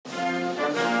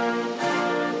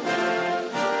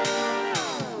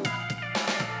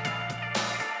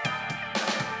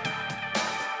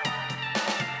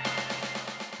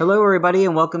Hello, everybody,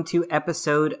 and welcome to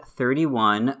episode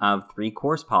 31 of Three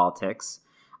Course Politics.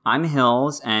 I'm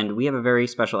Hills, and we have a very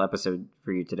special episode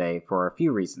for you today for a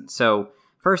few reasons. So,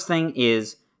 first thing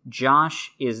is,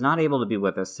 Josh is not able to be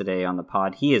with us today on the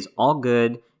pod. He is all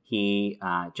good. He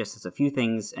just has a few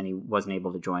things, and he wasn't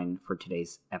able to join for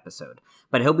today's episode.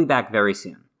 But he'll be back very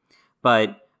soon.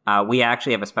 But we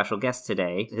actually have a special guest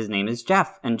today. His name is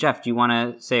Jeff. And Jeff, do you want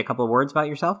to say a couple of words about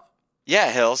yourself?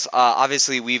 Yeah, Hills.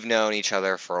 Obviously, we've known each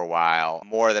other for a while.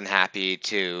 More than happy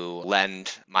to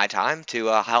lend my time to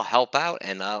help out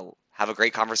and have a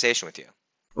great conversation with you.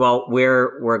 Well,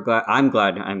 we're glad. I'm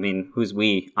glad. I mean, who's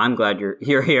we? I'm glad you're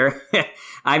here.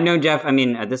 I've known Jeff. I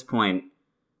mean, at this point,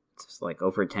 it's like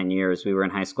over 10 years. We were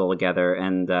in high school together,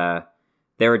 and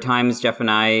there were times Jeff and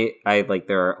I like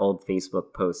there are old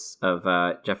Facebook posts of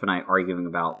Jeff and I arguing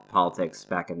about politics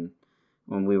back in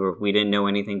when we didn't know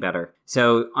anything better.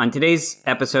 So on today's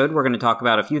episode, we're going to talk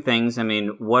about a few things. I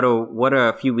mean, what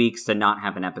a few weeks to not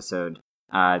have an episode.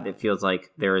 It feels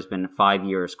like there has been 5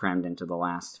 years crammed into the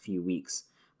last few weeks.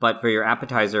 But for your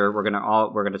appetizer, we're going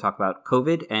to talk about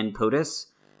COVID and POTUS.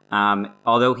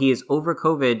 Although he is over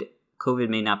COVID, COVID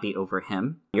may not be over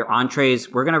him. Your entrees,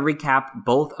 we're going to recap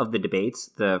both of the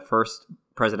debates, the first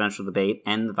presidential debate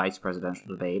and the vice presidential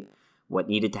debate, what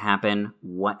needed to happen,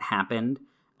 what happened,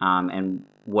 and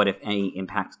what, if any,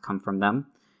 impacts come from them.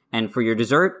 And for your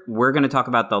dessert, we're going to talk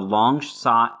about the long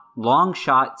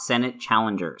shot Senate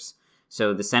challengers.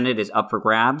 So the Senate is up for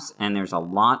grabs, and there's a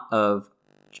lot of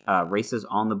races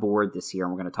on the board this year,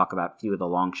 and we're going to talk about a few of the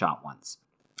long shot ones.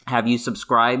 Have you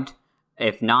subscribed?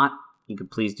 If not, you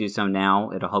could please do so now.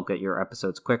 It'll help get your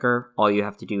episodes quicker. All you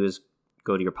have to do is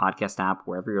go to your podcast app,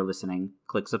 wherever you're listening,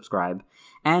 click subscribe.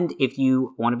 And if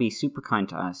you want to be super kind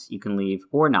to us, you can leave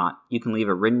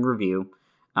a written review.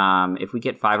 If we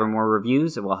get 5 or more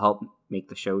reviews, it will help make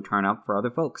the show turn up for other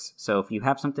folks. So if you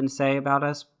have something to say about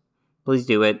us, please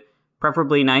do it.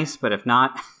 Preferably nice, but if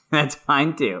not, that's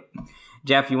fine too.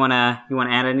 Jeff, you wanna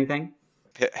add anything?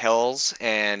 Hills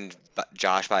and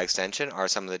Josh, by extension, are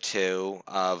some of the two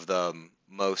of the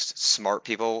most smart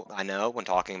people I know when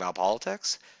talking about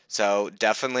politics. So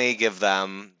definitely give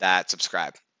them that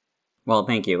subscribe. Well,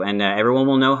 thank you. And everyone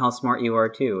will know how smart you are,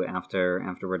 too, after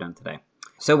we're done today.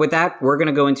 So with that, we're going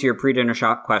to go into your pre-dinner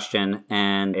shot question,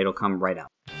 and it'll come right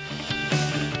up.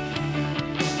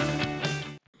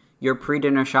 Your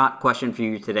pre-dinner shot question for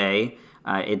you today,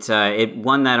 it's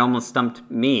one that almost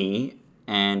stumped me,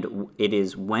 and it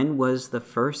is, when was the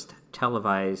first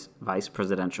televised vice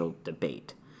presidential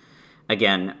debate?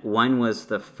 Again, when was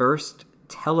the first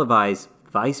televised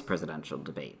vice presidential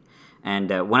debate?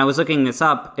 And when I was looking this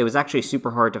up, it was actually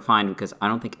super hard to find because I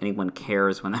don't think anyone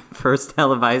cares when the first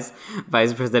televised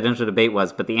vice presidential debate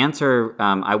was. But the answer,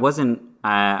 I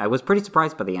was pretty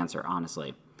surprised by the answer,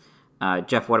 honestly.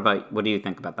 Jeff, what do you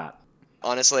think about that?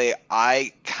 Honestly,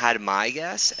 I had my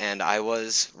guess and I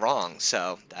was wrong.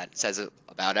 So that says it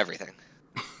about everything.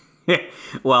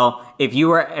 Well, if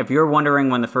you're wondering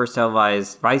when the first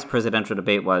televised vice presidential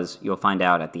debate was, you'll find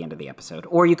out at the end of the episode.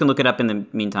 Or you can look it up in the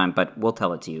meantime, but we'll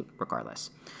tell it to you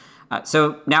regardless.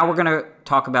 So now we're going to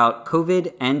talk about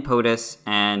COVID and POTUS,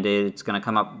 and it's going to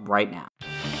come up right now.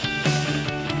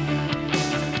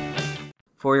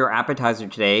 For your appetizer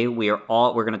today, we're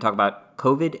going to talk about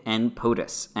COVID and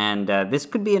POTUS. And this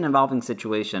could be an evolving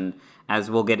situation, as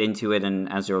we'll get into it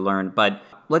and as you'll learn. But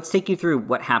let's take you through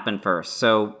what happened first.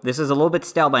 So this is a little bit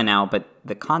stale by now, but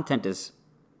the content is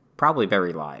probably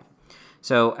very live.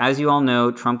 So as you all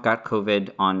know, Trump got COVID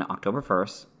on October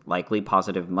 1st, likely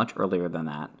positive much earlier than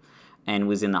that, and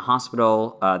was in the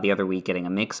hospital the other week getting a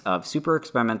mix of super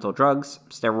experimental drugs,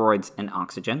 steroids, and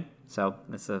oxygen. So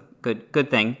that's a good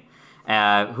thing.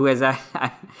 Who has that?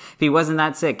 If he wasn't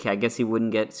that sick, I guess he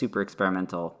wouldn't get super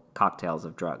experimental cocktails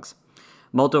of drugs.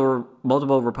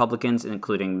 Multiple Republicans,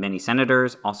 including many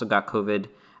senators, also got COVID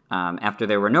after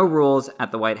there were no rules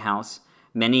at the White House.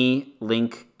 Many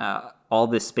link all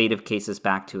this spate of cases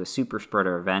back to a super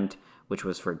spreader event, which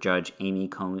was for Judge Amy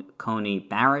Coney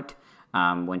Barrett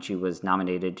when she was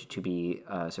nominated to be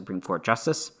Supreme Court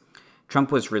Justice.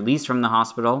 Trump was released from the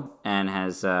hospital and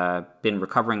has been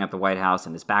recovering at the White House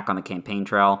and is back on the campaign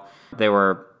trail. There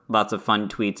were lots of fun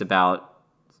tweets about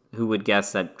who would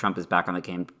guess that Trump is back on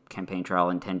the campaign trail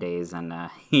in 10 days, and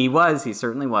he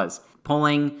certainly was.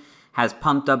 Polling has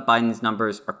pumped up Biden's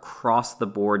numbers across the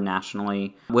board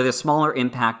nationally, with a smaller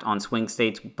impact on swing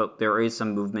states, but there is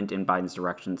some movement in Biden's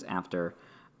directions after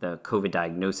the COVID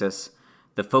diagnosis.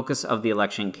 The focus of the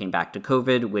election came back to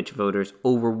COVID, which voters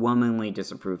overwhelmingly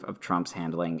disapprove of Trump's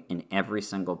handling in every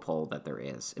single poll that there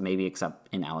is, maybe except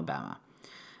in Alabama.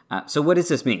 So what does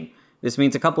this mean? This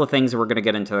means a couple of things, and we're going to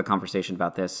get into a conversation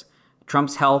about this.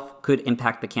 Trump's health could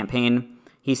impact the campaign.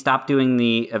 He stopped doing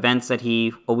the events that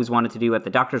he always wanted to do. The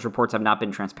doctor's reports have not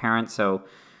been transparent, so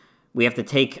we have to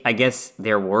take, I guess,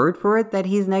 their word for it that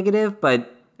he's negative.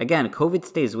 But again, COVID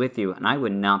stays with you, and I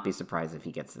would not be surprised if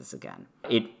he gets this again.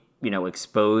 It,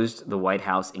 exposed the White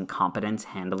House incompetence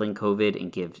handling COVID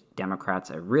and give Democrats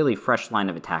a really fresh line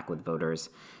of attack with voters.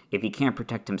 If he can't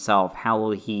protect himself, how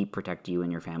will he protect you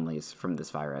and your families from this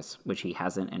virus, which he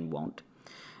hasn't and won't?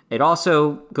 It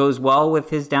also goes well with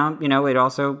his downplaying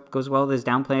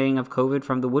of COVID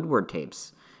from the Woodward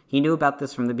tapes. He knew about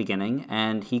this from the beginning,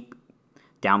 and he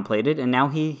downplayed it, and now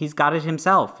he's got it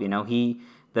himself.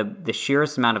 The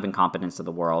sheerest amount of incompetence of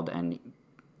the world, and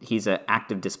he's an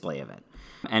active display of it.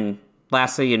 And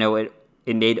lastly,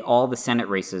 it made all the Senate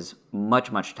races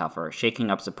much, much tougher, shaking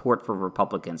up support for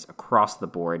Republicans across the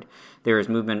board. There is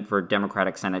movement for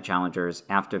Democratic Senate challengers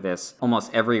after this,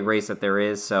 almost every race that there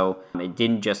is, so it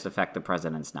didn't just affect the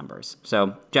president's numbers.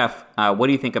 So, Jeff, what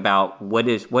do you think about what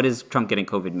does Trump getting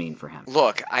COVID mean for him?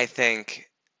 Look, I think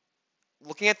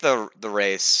looking at the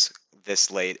race this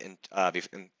late and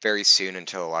very soon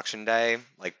until Election Day,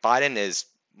 like Biden is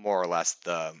more or less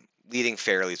the leading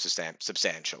fairly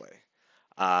substantially.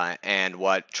 And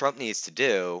what Trump needs to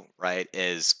do, right,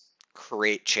 is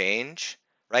create change,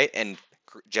 right, and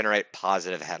generate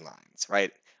positive headlines,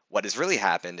 right? What has really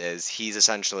happened is he's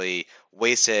essentially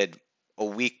wasted a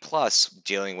week plus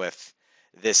dealing with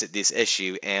this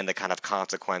issue and the kind of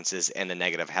consequences and the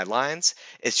negative headlines.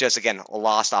 It's just, again, a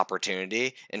lost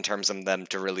opportunity in terms of them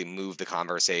to really move the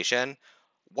conversation,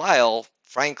 while,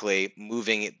 frankly,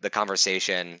 moving the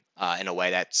conversation in a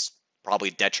way that's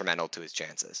probably detrimental to his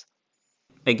chances.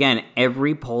 Again,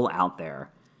 every poll out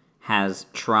there has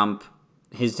Trump,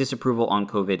 his disapproval on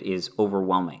COVID is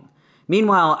overwhelming.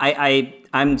 Meanwhile,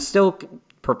 I'm still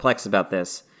perplexed about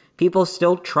this. People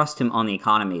still trust him on the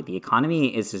economy. The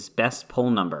economy is his best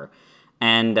poll number.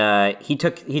 And he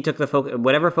took the focus,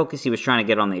 whatever focus he was trying to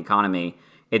get on the economy,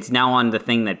 it's now on the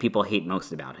thing that people hate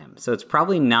most about him. So it's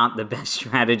probably not the best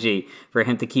strategy for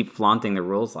him to keep flaunting the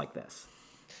rules like this.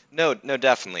 No,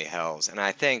 definitely, Hells. And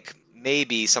I think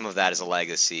maybe some of that is a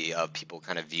legacy of people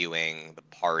kind of viewing the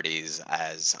parties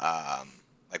as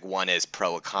like one is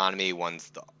pro-economy,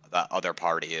 the other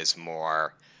party is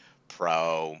more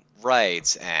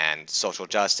pro-rights and social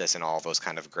justice and all those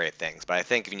kind of great things. But I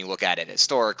think when you look at it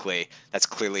historically, that's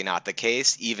clearly not the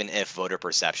case, even if voter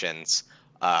perceptions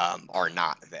are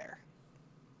not there.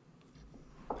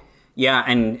 Yeah,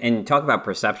 and talk about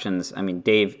perceptions. I mean,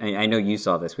 Dave, I know you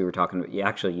saw this. We were talking.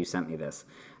 Actually, you sent me this.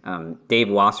 Dave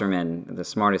Wasserman, the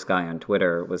smartest guy on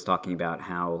Twitter, was talking about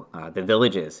how the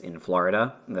Villages in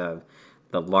Florida,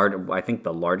 I think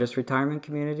the largest retirement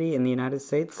community in the United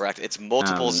States. Correct. It's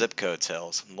multiple zip codes,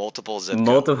 Hills. Multiple zip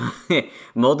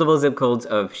zip codes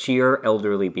of sheer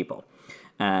elderly people.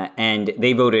 And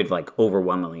they voted like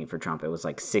overwhelmingly for Trump. It was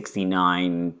like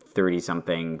 69,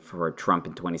 30-something for Trump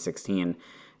in 2016.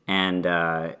 And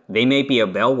they may be a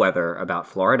bellwether about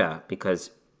Florida because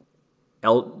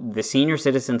the senior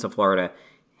citizens of Florida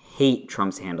hate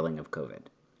Trump's handling of COVID,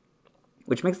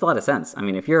 which makes a lot of sense. I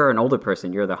mean, if you're an older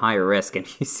person, you're the higher risk, and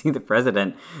you see the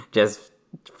president just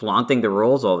flaunting the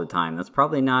rules all the time, that's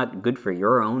probably not good for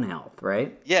your own health,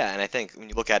 right? Yeah, and I think when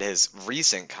you look at his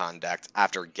recent conduct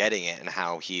after getting it and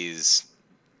how he's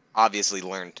obviously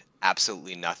learned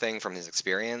absolutely nothing from his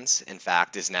experience, in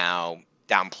fact, is now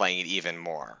downplaying it even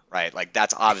more, right? Like,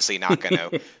 that's obviously not going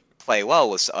to play well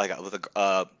with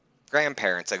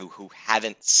grandparents who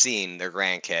haven't seen their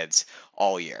grandkids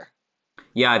all year.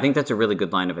 Yeah, I think that's a really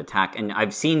good line of attack. And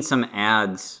I've seen some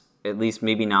ads, at least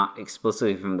maybe not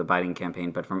explicitly from the Biden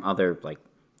campaign, but from other like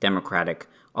Democratic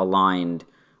aligned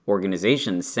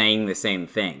organizations saying the same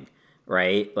thing,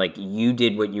 right? Like, you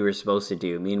did what you were supposed to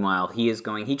do. Meanwhile, he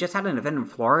just had an event in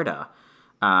Florida.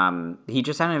 And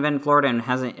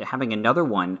having another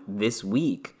one this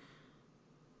week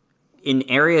in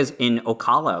areas in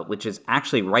Ocala, which is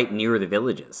actually right near the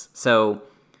Villages. So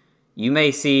you may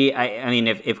see, I mean,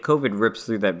 if COVID rips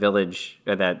through that village,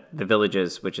 or the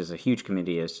Villages, which is a huge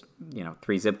community, is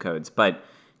 3 zip codes, but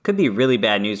could be really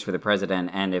bad news for the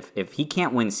president. And if he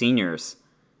can't win seniors,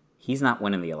 he's not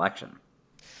winning the election.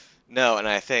 No, and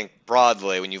I think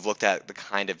broadly, when you've looked at the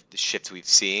kind of shifts we've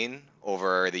seen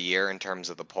over the year in terms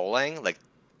of the polling, like,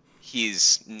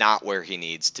 he's not where he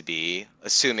needs to be,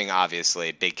 assuming,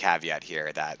 obviously, big caveat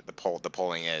here, that the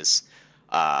polling is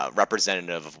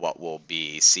representative of what will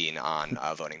be seen on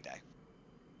voting day.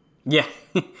 Yeah,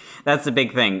 that's the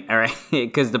big thing, all right?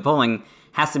 Because the polling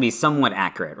has to be somewhat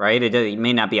accurate, right? It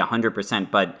may not be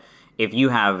 100%, but if you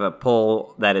have a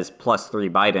poll that is +3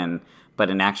 Biden, but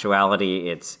in actuality,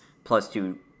 it's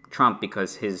 +2 Trump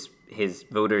because his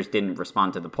voters didn't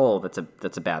respond to the poll. That's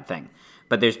a bad thing.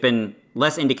 But there's been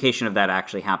less indication of that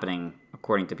actually happening,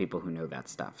 according to people who know that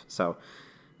stuff. So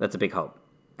that's a big hope,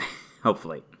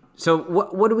 hopefully. So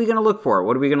what are we going to look for?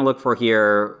 What are we going to look for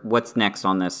here? What's next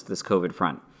on this COVID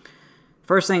front?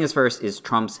 First thing is first is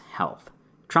Trump's health.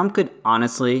 Trump could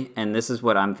honestly, and this is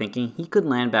what I'm thinking, he could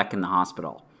land back in the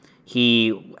hospital.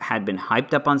 He had been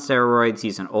hyped up on steroids.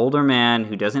 He's an older man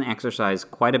who doesn't exercise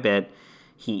quite a bit.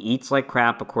 He eats like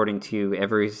crap, according to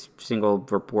every single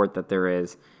report that there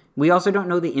is. We also don't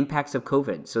know the impacts of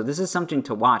COVID. So this is something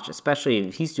to watch, especially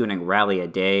if he's doing a rally a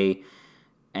day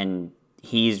and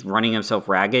he's running himself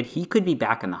ragged. He could be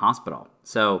back in the hospital.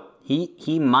 So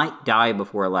he might die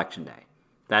before Election Day.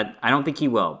 That I don't think he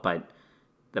will, but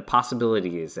the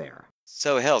possibility is there.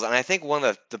 So Hills, and I think one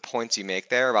of the points you make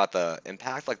there about the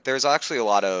impact, like there's actually a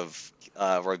lot of,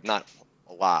 or not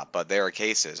a lot, but there are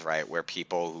cases, right, where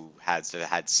people who had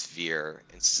severe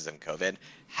instances of COVID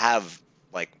have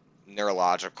like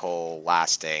neurological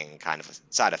lasting kind of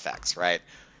side effects, right,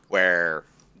 where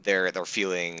they're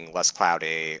feeling less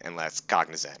cloudy and less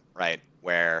cognizant, right,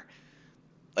 where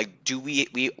like do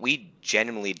we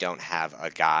genuinely don't have a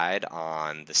guide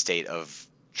on the state of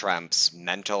Trump's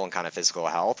mental and kind of physical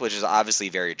health, which is obviously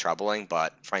very troubling,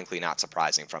 but frankly not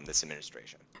surprising from this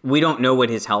administration. We don't know what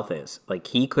his health is. Like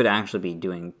he could actually be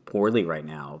doing poorly right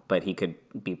now, but he could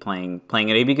be playing it.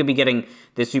 Maybe he could be getting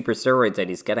the super steroids that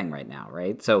he's getting right now,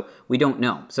 right? So we don't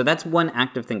know. So that's one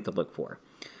active thing to look for.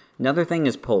 Another thing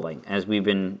is polling, as we've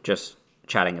been just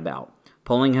chatting about.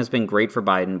 Polling has been great for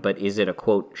Biden, but is it a,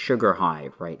 quote, sugar high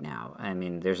right now? I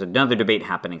mean, there's another debate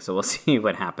happening, so we'll see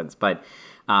what happens. But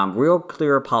Real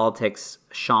Clear Politics'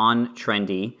 Sean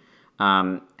Trende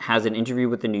has an interview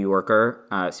with The New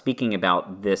Yorker speaking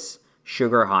about this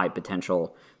sugar high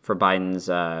potential for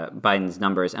Biden's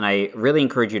numbers. And I really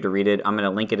encourage you to read it. I'm going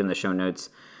to link it in the show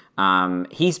notes.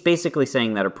 He's basically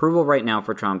saying that approval right now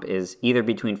for Trump is either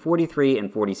between 43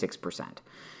 and 46%.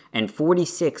 And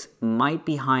 46 might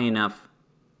be high enough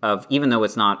even though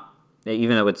it's,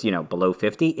 below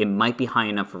 50, it might be high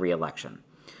enough for re-election.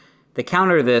 The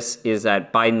counter to this is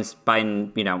that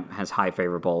Biden, has high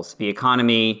favorables. The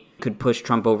economy could push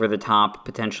Trump over the top,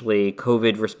 potentially.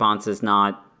 COVID response is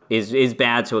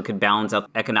bad, so it could balance out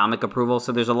economic approval.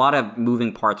 So there's a lot of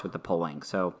moving parts with the polling.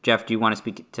 So, Jeff, do you want to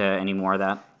speak to any more of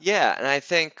that? Yeah, and I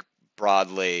think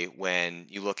broadly, when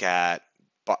you look at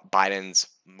Biden's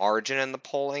margin in the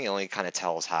polling, it only kind of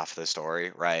tells half the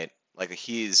story, right? Like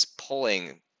he's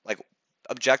polling, like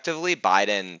objectively,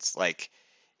 Biden's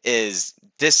is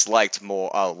disliked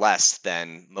less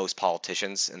than most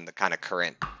politicians in the kind of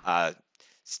current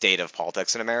state of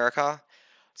politics in America.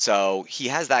 So he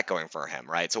has that going for him,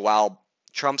 right? So while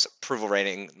Trump's approval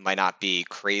rating might not be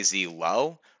crazy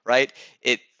low, right,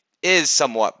 it is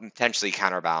somewhat potentially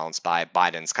counterbalanced by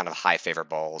Biden's kind of high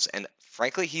favorables. And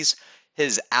frankly,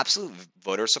 his absolute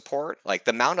voter support, like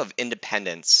the amount of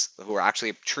independents who are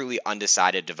actually truly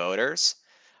undecided to voters,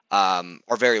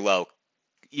 are very low,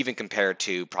 even compared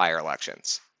to prior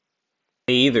elections.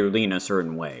 They either lean a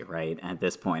certain way, right, at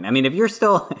this point. I mean, if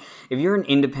you're an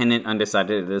independent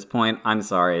undecided at this point, I'm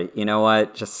sorry. You know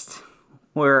what? Just,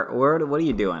 what are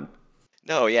you doing?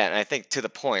 No, yeah, and I think to the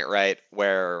point, right,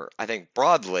 where I think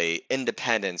broadly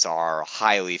independents are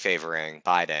highly favoring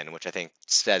Biden, which I think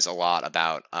says a lot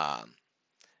about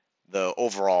the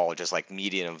overall just like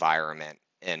media environment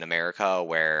in America,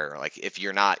 where like if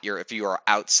you are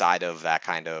outside of that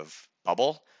kind of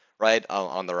bubble, right,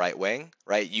 on the right wing,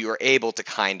 right, you are able to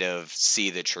kind of see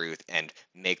the truth and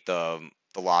make the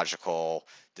logical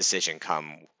decision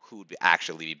come who would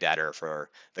actually be better for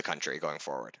the country going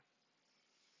forward.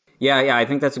 Yeah, I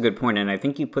think that's a good point, and I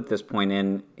think you put this point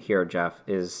in here, Jeff,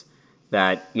 is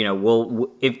that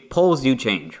if polls do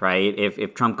change, right?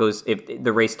 If Trump goes, if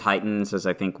the race tightens, as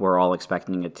I think we're all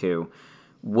expecting it to,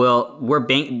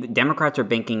 Democrats are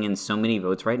banking in so many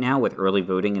votes right now with early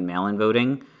voting and mail-in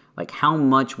voting. Like, how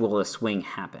much will a swing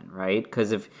happen, right?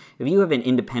 Because if you have an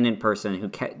independent person who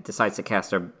decides to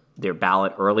cast their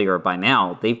ballot early or by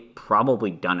mail, they've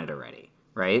probably done it already,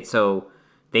 right? So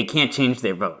they can't change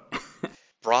their vote.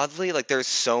 Broadly, like there's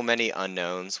so many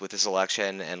unknowns with this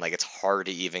election, and like it's hard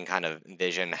to even kind of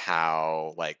envision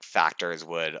how like factors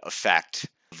would affect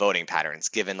voting patterns,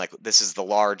 given like this is the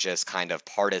largest kind of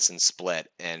partisan split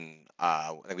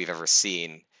that we've ever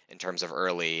seen in terms of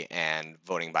early and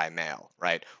voting by mail,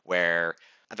 right? Where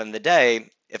at the end of the day,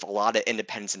 if a lot of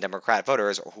independents and Democrat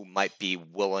voters who might be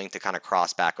willing to kind of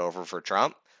cross back over for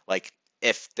Trump, like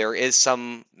if there is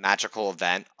some magical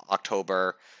event,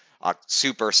 October,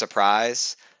 super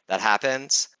surprise that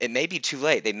happens, it may be too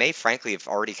late. They may frankly have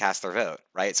already cast their vote,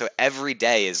 right? So every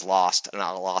day is lost, and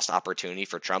a lost opportunity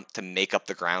for Trump to make up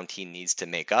the ground he needs to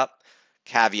make up,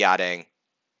 caveating,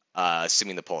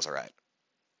 assuming the polls are right.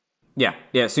 Yeah,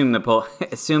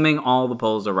 assuming all the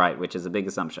polls are right, which is a big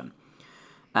assumption.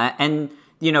 And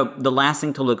the last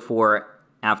thing to look for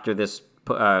after this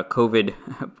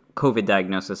COVID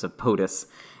diagnosis of POTUS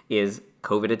is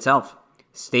COVID itself.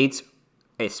 States,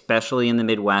 especially in the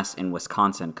Midwest and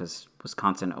Wisconsin, because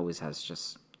Wisconsin always has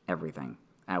just everything.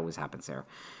 That always happens there.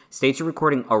 States are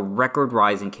recording a record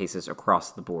rise in cases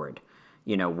across the board.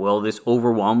 Will this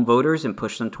overwhelm voters and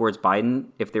push them towards Biden?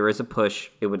 If there is a push,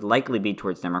 it would likely be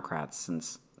towards Democrats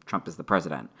since Trump is the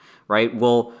president, right?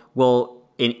 Will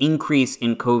an increase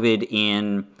in COVID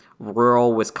in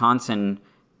rural Wisconsin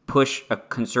push a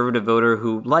conservative voter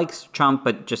who likes Trump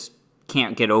but just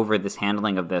can't get over this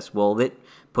handling of this? Will it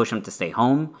push them to stay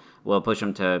home? Will it push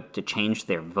them to change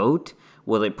their vote?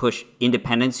 Will it push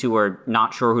independents who are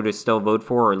not sure who to still vote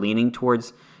for or leaning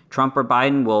towards Trump or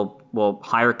Biden? Will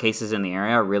higher cases in the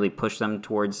area really push them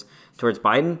towards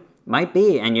Biden? Might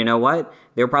be. And you know what?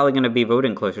 They're probably going to be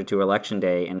voting closer to Election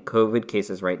Day, and COVID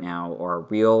cases right now are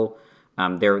real.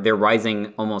 They're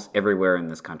rising almost everywhere in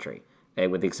this country,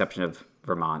 with the exception of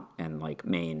Vermont and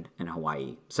Maine and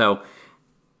Hawaii. So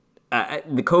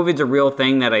the COVID's a real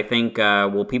thing that I think,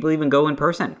 will people even go in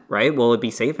person, right? Will it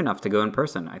be safe enough to go in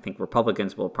person? I think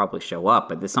Republicans will probably show up,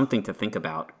 but there's something to think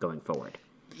about going forward.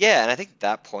 Yeah, and I think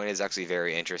that point is actually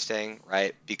very interesting,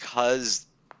 right? Because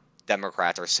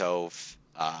Democrats are so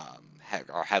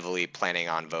are heavily planning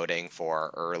on voting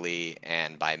for early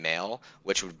and by mail,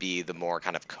 which would be the more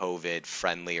kind of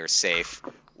COVID-friendly or safe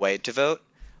way to vote,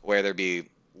 where there'd be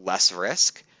less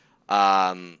risk.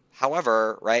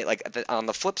 However, right, on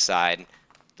the flip side,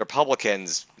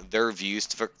 Republicans, their views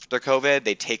for their COVID,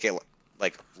 they take it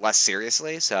less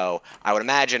seriously. So I would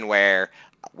imagine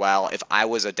if I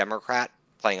was a Democrat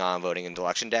planning on voting in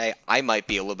Election Day, I might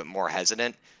be a little bit more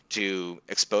hesitant to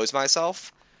expose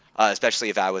myself, especially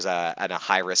if I was in a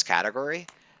high-risk category.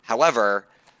 However,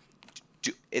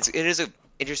 it is an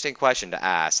interesting question to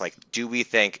ask. Do we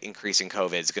think increasing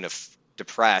COVID is going to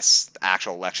depress the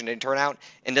actual election day turnout?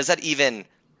 And does that even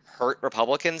hurt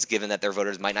Republicans, given that their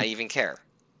voters might not even care?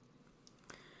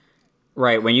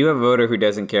 Right. When you have a voter who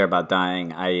doesn't care about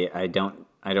dying, I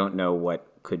don't know what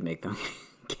could make them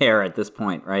care at this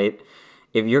point, right?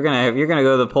 If you're gonna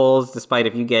go to the polls, despite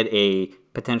if you get a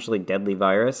potentially deadly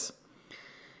virus,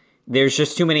 there's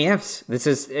just too many ifs.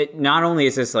 Not only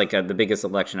is this the biggest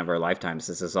election of our lifetimes,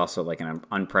 this is also an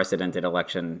unprecedented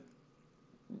election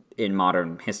in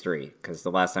modern history, because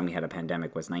the last time we had a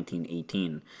pandemic was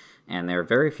 1918, and there are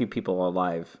very few people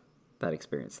alive that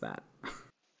experienced that.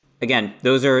 Again,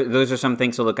 those are some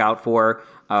things to look out for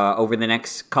over the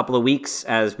next couple of weeks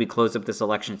as we close up this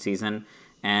election season.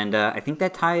 And I think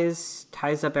that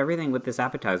ties up everything with this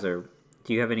appetizer.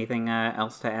 Do you have anything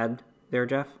else to add there,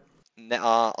 Jeff?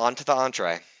 On to the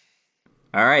entree.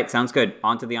 All right, sounds good.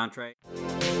 On to the entree.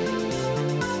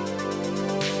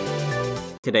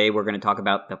 Today, we're going to talk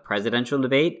about the presidential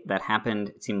debate that happened,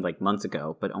 it seemed like months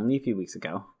ago, but only a few weeks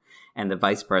ago, and the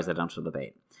vice presidential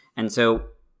debate. And so,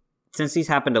 since these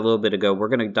happened a little bit ago, we're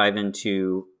going to dive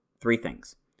into three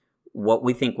things. What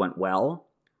we think went well,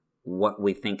 what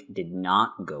we think did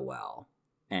not go well,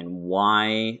 and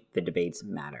why the debates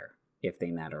matter, if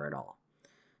they matter at all.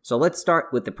 So let's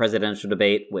start with the presidential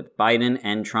debate with Biden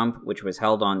and Trump, which was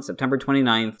held on September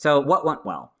 29th. So what went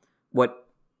well? What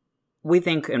we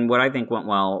think and what I think went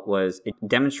well was it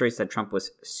demonstrates that Trump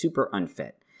was super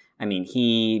unfit. I mean,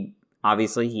 he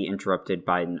interrupted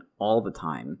Biden all the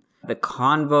time. The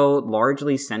convo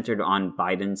largely centered on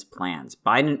Biden's plans.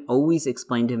 Biden always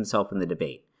explained himself in the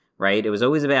debate, right? It was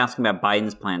always about asking about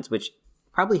Biden's plans, which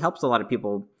probably helps a lot of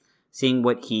people seeing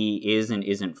what he is and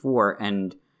isn't for,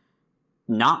 and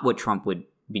not what Trump would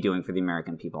be doing for the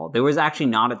American people. There was actually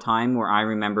not a time where I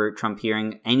remember Trump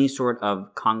hearing any sort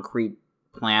of concrete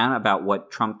plan about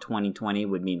what Trump 2020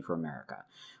 would mean for America,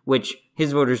 which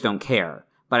his voters don't care.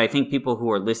 But I think people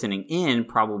who are listening in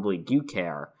probably do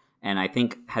care, and I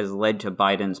think has led to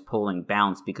Biden's polling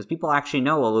bounce because people actually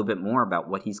know a little bit more about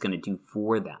what he's going to do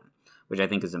for them, which I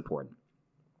think is important.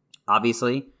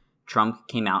 Obviously, Trump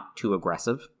came out too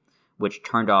aggressive, which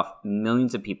turned off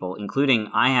millions of people, including,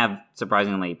 I have,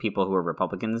 surprisingly, people who are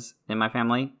Republicans in my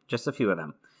family, just a few of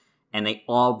them. And they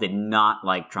all did not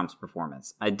like Trump's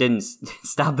performance. I didn't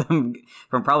stop them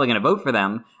from probably going to vote for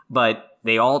them, but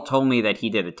they all told me that he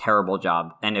did a terrible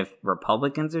job. And if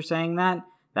Republicans are saying that,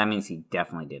 that means he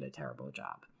definitely did a terrible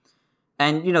job.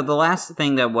 And, the last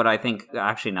thing that what I think,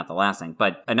 actually not the last thing,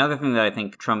 but another thing that I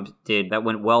think Trump did that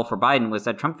went well for Biden was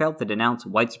that Trump failed to denounce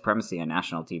white supremacy on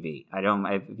national TV.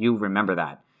 If you remember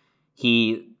that.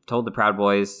 He told the Proud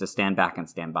Boys to stand back and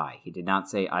stand by. He did not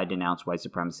say, I denounce white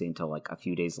supremacy until like a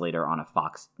few days later on a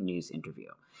Fox News interview.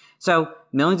 So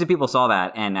millions of people saw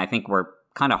that, and I think were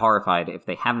kind of horrified if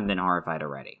they haven't been horrified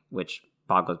already, which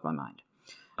boggles my mind.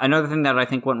 Another thing that I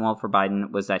think went well for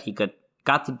Biden was that he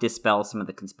got to dispel some of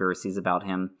the conspiracies about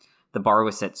him. The bar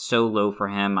was set so low for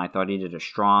him. I thought he did a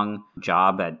strong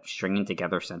job at stringing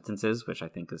together sentences, which I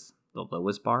think is the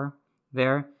lowest bar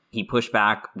there. He pushed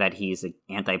back that he's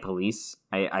anti-police.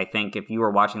 I think if you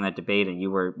were watching that debate and you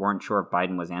weren't sure if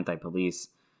Biden was anti-police,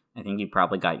 I think you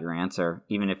probably got your answer.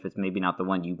 Even if it's maybe not the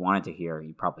one you wanted to hear,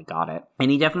 you probably got it.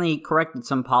 And he definitely corrected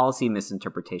some policy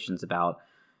misinterpretations about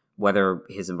whether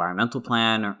his environmental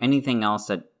plan or anything else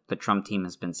that the Trump team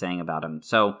has been saying about him.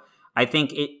 So I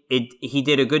think he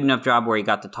did a good enough job where he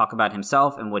got to talk about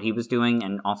himself and what he was doing,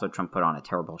 and also Trump put on a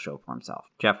terrible show for himself.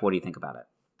 Jeff, what do you think about it?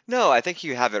 No, I think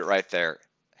you have it right there,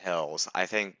 Hills. I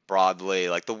think broadly,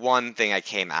 like the one thing I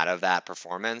came out of that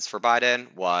performance for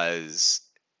Biden was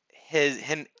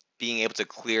him being able to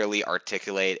clearly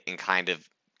articulate and kind of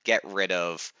get rid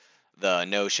of the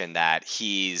notion that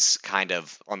he's kind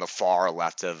of on the far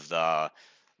left of the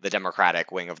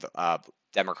Democratic wing of the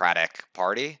Democratic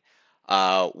Party,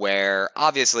 where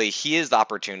obviously he is the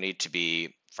opportunity to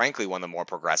be, frankly, one of the more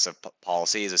progressive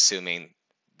policies, assuming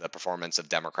the performance of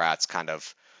Democrats kind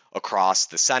of across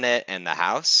the Senate and the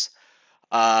House.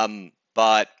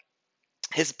 But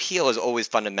his appeal has always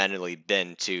fundamentally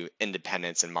been to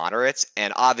independents and moderates,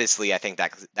 and obviously I think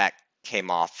that came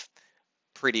off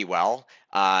pretty well,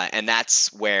 and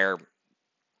that's where,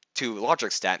 to a large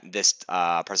extent, this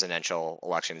presidential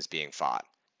election is being fought.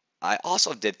 I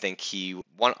also did think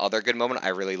one other good moment I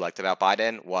really liked about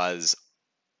Biden was,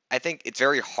 I think it's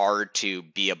very hard to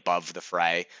be above the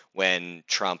fray when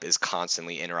Trump is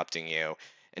constantly interrupting you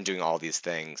and doing all these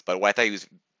things. But what I thought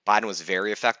Biden was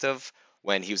very effective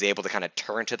when he was able to kind of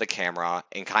turn to the camera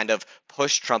and kind of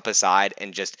push Trump aside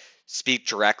and just speak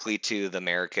directly to the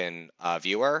American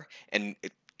viewer and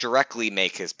directly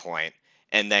make his point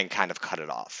and then kind of cut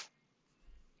it off.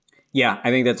 Yeah, I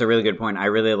think that's a really good point. I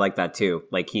really like that too.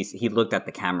 Like he looked at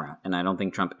the camera, and I don't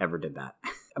think Trump ever did that.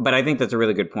 But I think that's a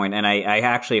really good point. And I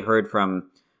actually heard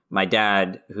from my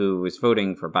dad, who was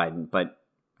voting for Biden, but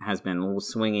has been a little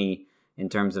swingy in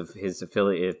terms of his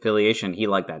affiliation. He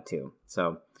liked that too.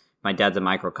 So my dad's a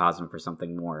microcosm for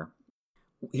something more.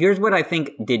 Here's what I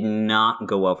think did not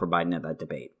go well for Biden at that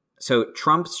debate. So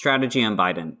Trump's strategy on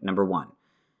Biden, number one.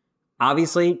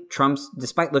 Obviously,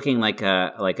 despite looking like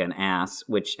an ass,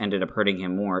 which ended up hurting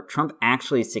him more, Trump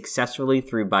actually successfully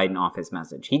threw Biden off his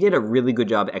message. He did a really good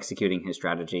job executing his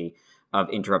strategy of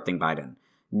interrupting Biden.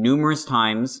 Numerous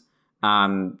times,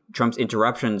 Trump's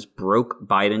interruptions broke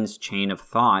Biden's chain of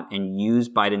thought and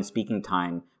used Biden's speaking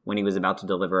time when he was about to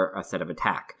deliver a set of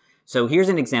attack. So here's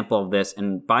an example of this,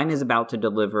 and Biden is about to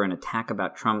deliver an attack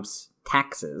about Trump's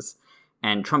taxes,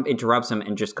 and Trump interrupts him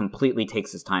and just completely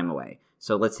takes his time away.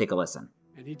 So let's take a listen.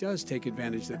 And he does take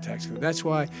advantage of the tax cut. That's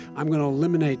why I'm going to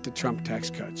eliminate the Trump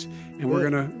tax cuts. And I'm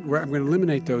going to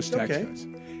eliminate those tax cuts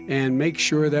and make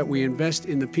sure that we invest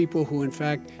in the people who, in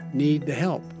fact, need the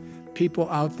help. People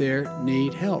out there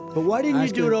need help. But why didn't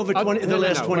you do it over the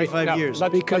last 25 years?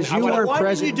 Because you weren't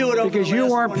president. Because you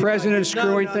weren't president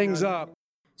screwing things up.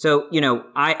 So,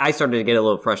 I started to get a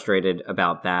little frustrated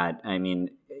about that. I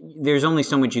mean, there's only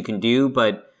so much you can do,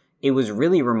 but it was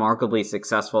really remarkably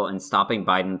successful in stopping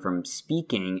Biden from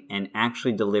speaking and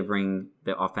actually delivering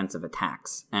the offensive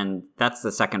attacks. And that's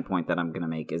the second point that I'm going to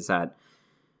make, is that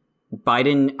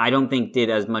Biden, I don't think,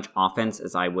 did as much offense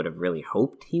as I would have really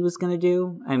hoped he was going to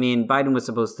do. I mean, Biden was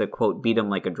supposed to, quote, beat him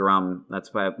like a drum.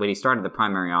 That's when he started the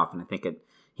primary off, and I think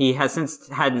he has since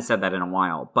hadn't said that in a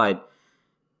while. But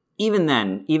even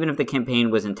then, even if the campaign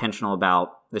was intentional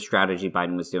about the strategy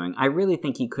Biden was doing, I really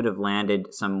think he could have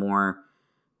landed some more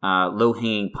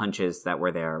low-hanging punches that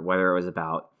were there, whether it was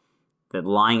about the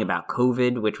lying about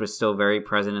COVID, which was still very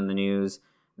present in the news,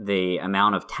 the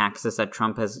amount of taxes that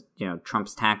Trump has,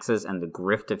 Trump's taxes and the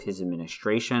grift of his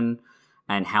administration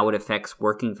and how it affects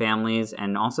working families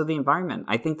and also the environment.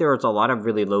 I think there was a lot of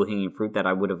really low-hanging fruit that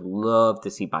I would have loved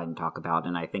to see Biden talk about,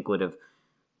 and I think would have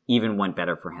even went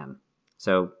better for him.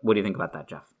 So what do you think about that,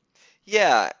 Jeff?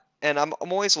 Yeah. And I'm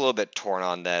always a little bit torn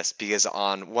on this because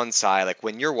on one side, like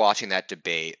when you're watching that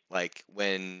debate, like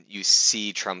when you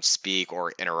see Trump speak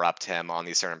or interrupt him on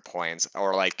these certain points,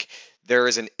 or like there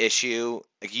is an issue,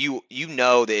 like you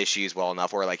know the issues well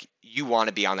enough where like you want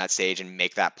to be on that stage and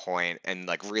make that point and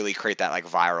like really create that like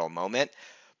viral moment.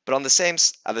 But on the same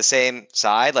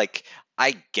side, like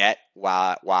I get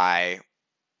why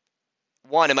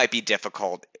one, it might be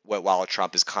difficult while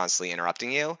Trump is constantly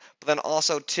interrupting you, but then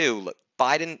also two, look,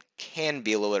 Biden can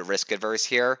be a little bit risk adverse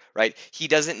here, right? He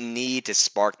doesn't need to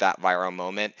spark that viral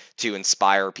moment to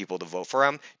inspire people to vote for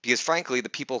him, because frankly, the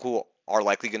people who are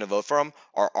likely going to vote for him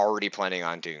are already planning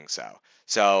on doing so.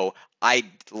 So I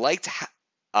like to,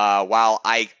 while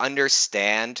I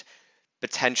understand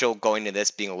potential going to this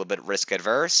being a little bit risk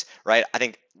adverse, right? I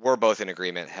think we're both in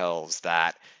agreement, Hills,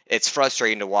 that it's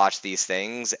frustrating to watch these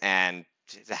things and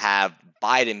to have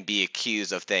Biden be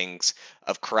accused of things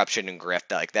of corruption and grift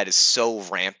that is so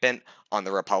rampant on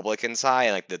the Republican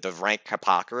side, like the rank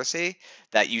hypocrisy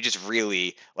that you just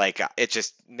really it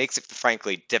just makes it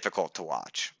frankly difficult to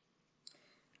watch.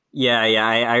 Yeah.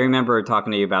 I remember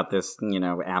talking to you about this,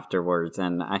 afterwards.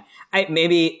 And I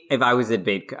maybe if I was a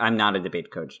debate, I'm not a debate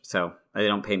coach, so they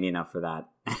don't pay me enough for that.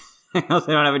 I also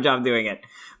don't have a job doing it.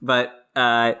 But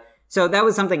so that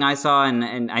was something I saw,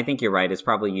 and I think you're right. It's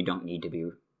probably you don't need to be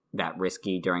that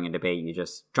risky during a debate.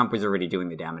 Trump was already doing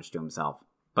the damage to himself.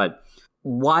 But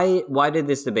why did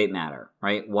this debate matter,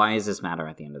 right? Why does this matter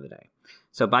at the end of the day?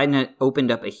 So Biden had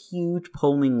opened up a huge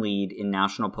polling lead in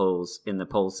national polls in the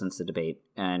polls since the debate,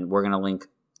 and we're going to link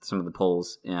some of the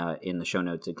polls in the show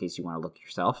notes in case you want to look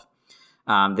yourself.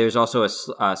 There's also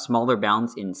a smaller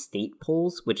bounce in state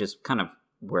polls, which is kind of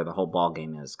where the whole ball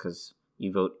game is, because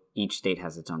you vote. Each state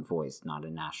has its own voice, not a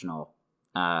national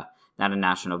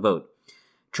vote.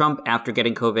 Trump, after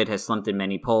getting COVID, has slumped in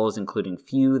many polls, including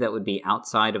few that would be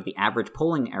outside of the average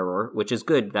polling error, which is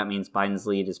good. That means Biden's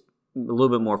lead is a little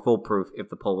bit more foolproof if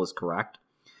the poll is correct.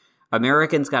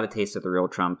 Americans got a taste of the real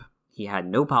Trump. He had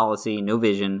no policy, no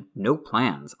vision, no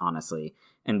plans, honestly.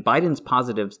 And Biden's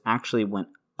positives actually went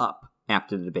up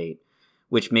after the debate,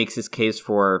 which makes his case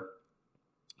for,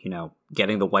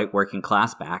 getting the white working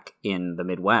class back in the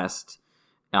Midwest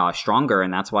stronger.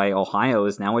 And that's why Ohio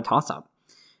is now a toss-up.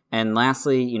 And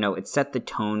lastly, it set the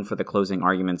tone for the closing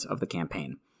arguments of the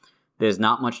campaign. There's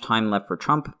not much time left for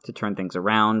Trump to turn things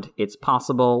around. It's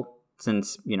possible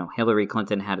since, Hillary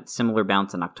Clinton had a similar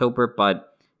bounce in October,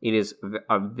 but it is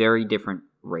a very different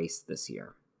race this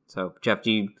year. So, Jeff,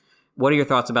 what are your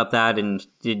thoughts about that? And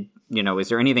is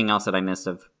there anything else that I missed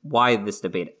of why this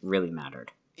debate really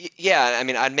mattered? Yeah, I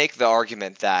mean, I'd make the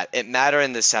argument that it mattered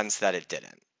in the sense that it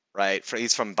didn't, right? At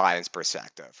least from Biden's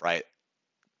perspective, right?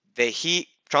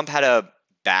 Trump had a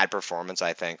bad performance,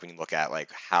 I think, when you look at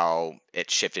how it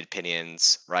shifted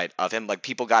opinions, right, of him.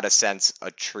 People got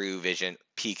a true vision,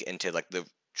 peek into the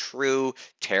true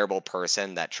terrible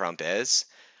person that Trump is,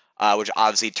 which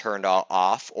obviously turned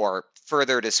off or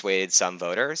further dissuaded some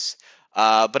voters.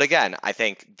 But again, I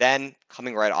think then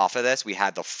coming right off of this, we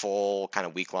had the full kind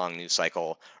of week-long news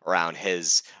cycle around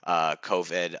his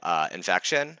COVID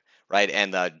infection, right,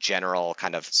 and the general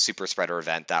kind of super spreader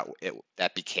event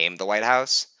that became the White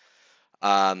House.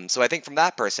 So I think from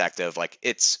that perspective,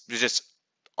 there's just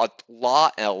a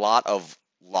lot of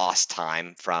lost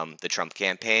time from the Trump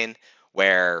campaign,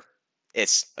 where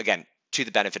it's again to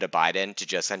the benefit of Biden to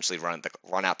just essentially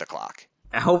run out the clock.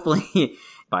 Hopefully,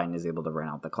 Biden is able to run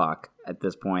out the clock at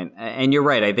this point. And you're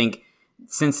right. I think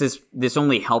since this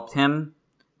only helped him,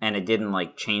 and it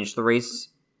didn't change the race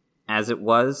as it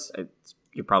was, it's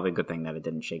probably a good thing that it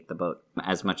didn't shake the boat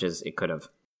as much as it could have.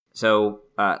 So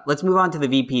let's move on to the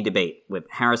VP debate with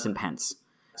Harris and Pence.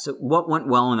 So what went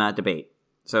well in that debate?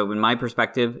 So in my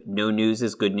perspective, no news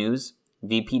is good news.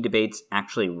 VP debates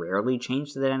actually rarely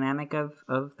change the dynamic of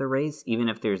the race, even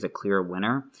if there's a clear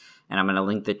winner. And I'm going to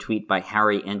link the tweet by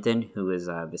Harry Enton, who is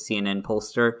the CNN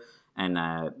pollster,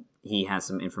 and he has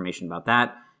some information about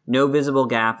that. No visible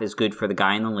gaffe is good for the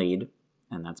guy in the lead,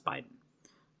 and that's Biden.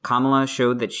 Kamala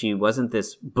showed that she wasn't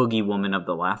this boogie woman of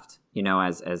the left,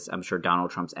 as I'm sure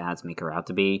Donald Trump's ads make her out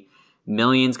to be.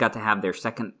 Millions got to have their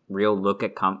second real look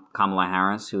at Kamala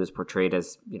Harris, who is portrayed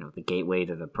as, the gateway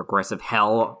to the progressive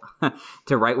hell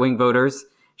to right-wing voters.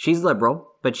 She's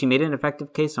liberal, but she made an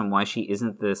effective case on why she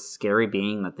isn't this scary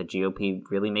being that the GOP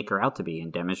really make her out to be,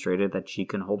 and demonstrated that she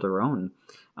can hold her own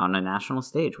on a national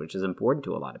stage, which is important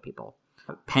to a lot of people.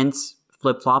 Pence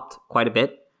flip-flopped quite a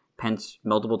bit. Pence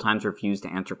multiple times refused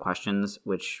to answer questions,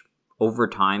 which over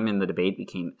time in the debate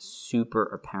became super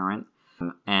apparent.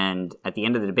 And at the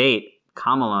end of the debate,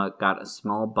 Kamala got a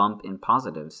small bump in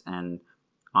positives. And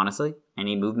honestly,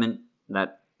 any movement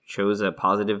that shows a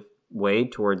positive way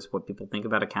towards what people think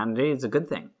about a candidate is a good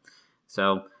thing.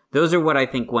 So those are what I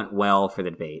think went well for the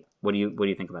debate. What do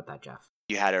you think about that, Jeff?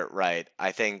 You had it right.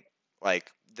 I think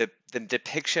the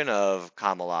depiction of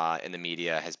Kamala in the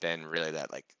media has been really that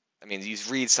I mean, you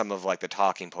read some of like the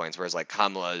talking points, whereas like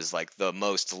Kamala is like the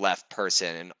most left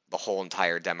person in the whole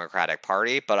entire Democratic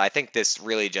Party. But I think this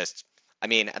really just, I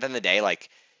mean, at the end of the day, like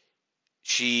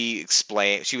she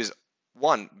was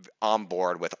one on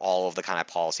board with all of the kind of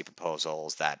policy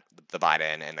proposals that the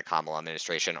Biden and the Kamala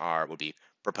administration would be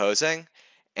proposing.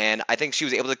 And I think she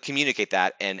was able to communicate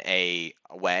that in a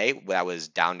way that was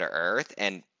down to earth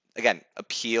and again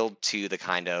appealed to the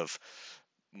kind of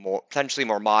potentially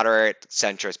more moderate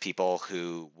centrist people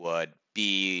who would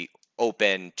be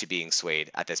open to being swayed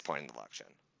at this point in the election.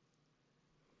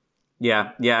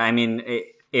 Yeah. I mean,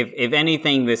 if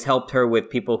anything, this helped her with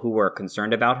people who were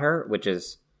concerned about her, which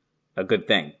is a good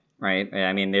thing, right?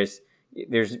 I mean, there's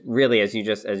really, as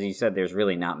you said, there's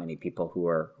really not many people who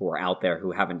are out there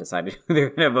who haven't decided who they're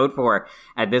going to vote for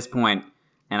at this point,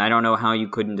 and I don't know how you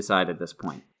couldn't decide at this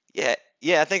point.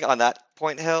 Yeah, I think on that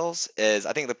point, Hills, is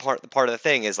I think the part of the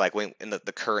thing is like when in the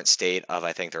current state of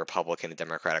I think the Republican and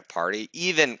Democratic Party,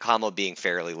 even Kamala being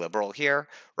fairly liberal here,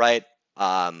 right?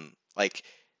 Like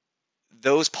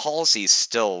those policies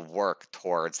still work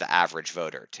towards the average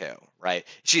voter too, right?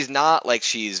 She's not like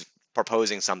she's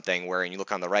proposing something where you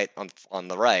look on the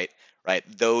right,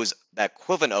 right? Those the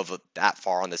equivalent of that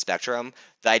far on the spectrum,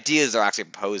 the ideas they're actually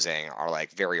proposing are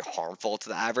like very harmful to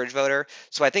the average voter.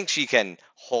 So I think she can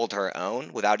hold her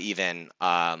own without even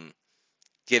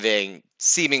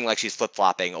seeming like she's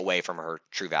flip-flopping away from her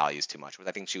true values too much, which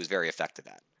I think she was very effective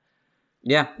at.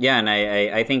 Yeah, and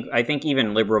I think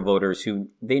even liberal voters who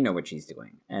they know what she's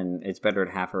doing, and it's better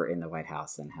to have her in the White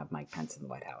House than have Mike Pence in the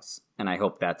White House, and I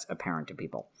hope that's apparent to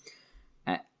people.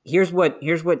 Here's what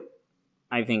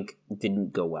I think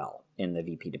didn't go well in the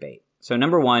VP debate. So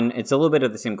number one, it's a little bit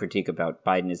of the same critique about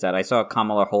Biden, is that I saw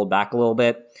Kamala hold back a little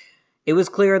bit. It was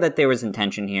clear that there was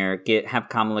intention here, have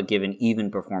Kamala give an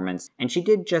even performance, and she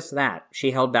did just that.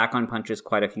 She held back on punches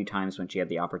quite a few times when she had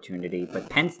the opportunity, but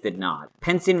Pence did not.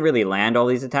 Pence didn't really land all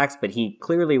these attacks, but he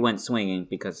clearly went swinging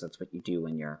because that's what you do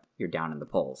when you're down in the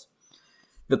polls.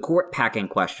 The court packing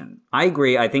question. I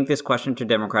agree. I think this question to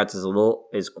Democrats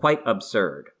is quite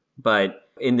absurd, but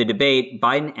in the debate,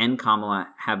 Biden and Kamala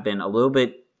have been a little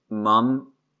bit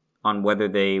mum on whether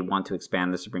they want to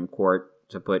expand the Supreme Court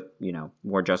to put,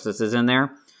 more justices in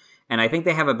there. And I think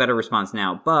they have a better response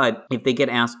now. But if they get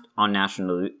asked on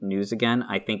national news again,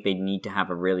 I think they need to have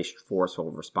a really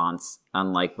forceful response,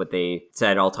 unlike what they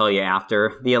said, I'll tell you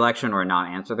after the election, or not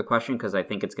answer the question, because I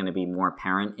think it's going to be more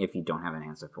apparent if you don't have an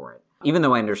answer for it, even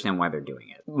though I understand why they're doing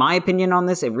it. My opinion on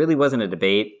this, it really wasn't a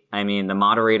debate. I mean, the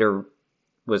moderator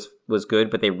was good,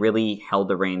 but they really held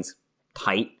the reins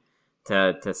tight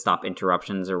to stop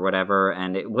interruptions or whatever,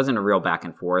 and it wasn't a real back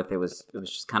and forth. It was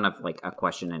just kind of like a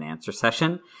question and answer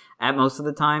session at most of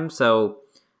the time. So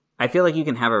I feel like you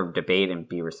can have a debate and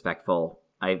be respectful.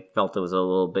 I felt it was a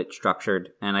little bit structured,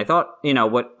 and I thought,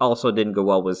 what also didn't go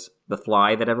well was the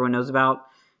fly that everyone knows about,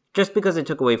 just because it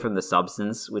took away from the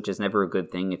substance, which is never a good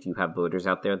thing if you have voters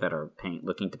out there that are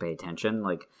looking to pay attention.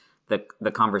 Like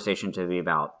the conversation to be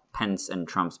about Pence and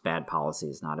Trump's bad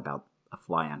policies, not about a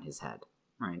fly on his head,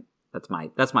 right? That's my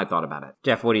thought about it.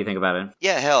 Jeff, what do you think about it?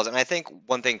 Yeah, Hills, and I think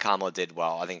one thing Kamala did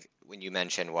well, I think when you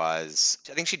mentioned was,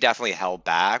 I think she definitely held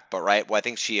back, but right, what I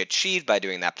think she achieved by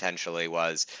doing that potentially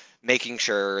was making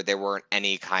sure there weren't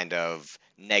any kind of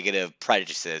negative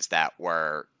prejudices that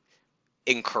were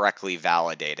incorrectly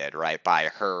validated, right, by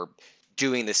her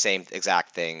doing the same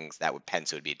exact things that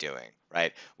Pence would be doing,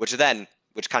 right, which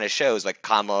kind of shows like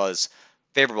Kamala's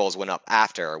favorables went up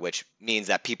after, which means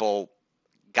that people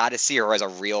got to see her as a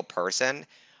real person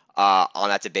on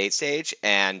that debate stage,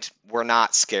 and we're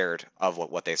not scared of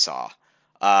what they saw.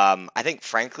 I think,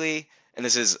 frankly, and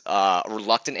this is a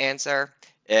reluctant answer,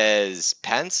 is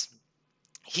Pence.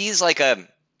 He's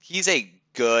a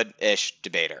good-ish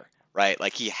debater, right?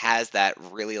 Like he has that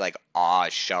really like aw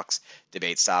shucks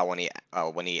debate style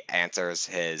when he answers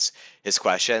his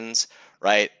questions,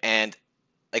 right? And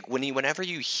like whenever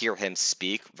you hear him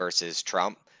speak versus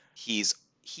Trump, he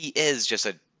is just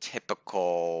a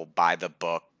typical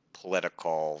by-the-book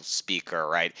political speaker,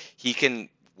 right? He can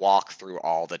walk through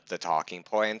all the talking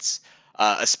points,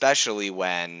 especially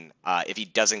when if he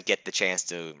doesn't get the chance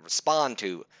to respond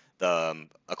to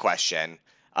a question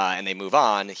and they move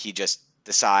on, he just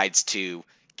decides to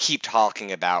keep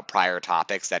talking about prior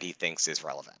topics that he thinks is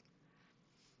relevant.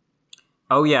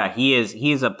 Oh yeah,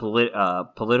 he's a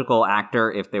political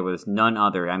actor if there was none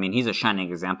other. I mean, he's a shining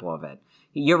example of it.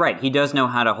 You're right. He does know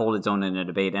how to hold his own in a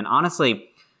debate. And honestly,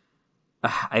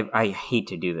 I hate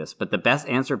to do this, but the best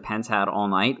answer Pence had all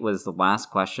night was the last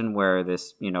question where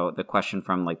the question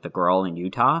from like the girl in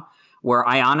Utah, where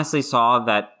I honestly saw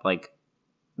that like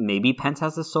maybe Pence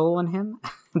has a soul in him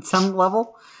at some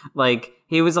level. Like,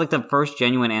 he was like the first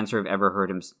genuine answer I've ever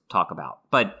heard him talk about.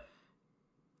 But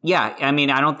yeah, I mean,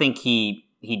 I don't think he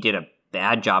did a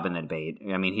bad job in the debate.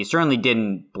 I mean, he certainly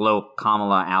didn't blow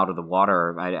Kamala out of the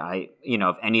water. I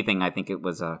if anything, I think it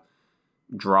was a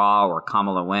draw or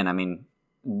Kamala win. I mean,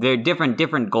 there are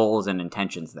different goals and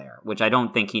intentions there, which I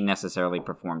don't think he necessarily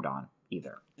performed on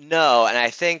either. No, and I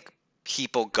think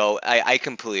people go. I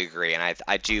completely agree, and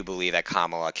I do believe that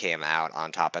Kamala came out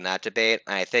on top in that debate.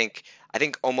 And I think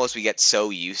almost we get so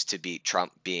used to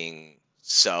Trump being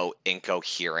so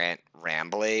incoherent,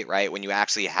 rambly, right? When you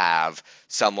actually have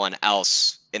someone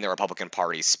else in the Republican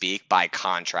Party speak, by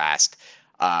contrast,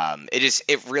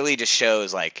 it really just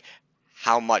shows like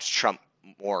how much Trump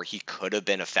more he could have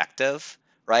been effective,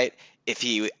 right? If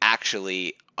he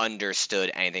actually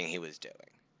understood anything he was doing.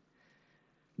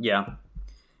 Yeah.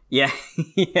 Yeah.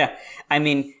 Yeah. I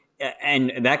mean,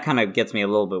 and that kind of gets me a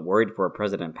little bit worried for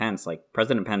President Pence. Like,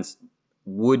 President Pence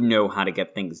would know how to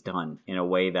get things done in a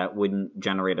way that wouldn't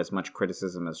generate as much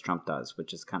criticism as Trump does,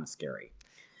 which is kind of scary.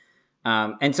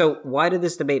 And so why did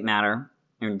this debate matter?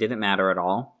 And did it matter at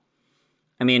all?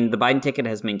 I mean, the Biden ticket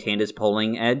has maintained his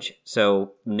polling edge,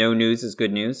 so no news is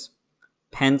good news.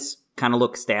 Pence kind of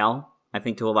looked stale, I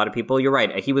think, to a lot of people. You're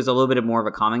right. He was a little bit more of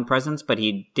a calming presence, but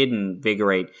he didn't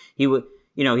invigorate. He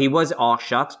was all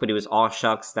shucks, but he was all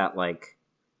shucks that, like,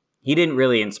 he didn't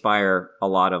really inspire a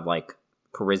lot of, like,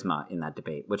 charisma in that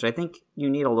debate, which I think you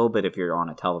need a little bit if you're on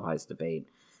a televised debate.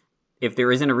 If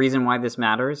there isn't a reason why this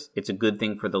matters, it's a good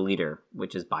thing for the leader,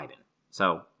 which is Biden.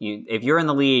 So if you're in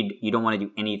the lead, you don't want to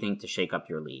do anything to shake up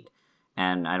your lead.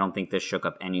 And I don't think this shook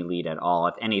up any lead at all.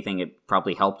 If anything, it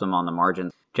probably helped him on the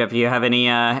margins. Jeff, do you have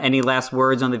any last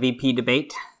words on the VP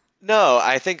debate? No,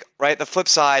 I think, right, the flip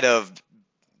side of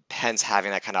Pence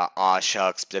having that kind of aw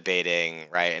shucks debating,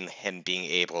 right, and him being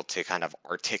able to kind of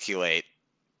articulate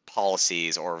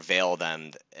policies or veil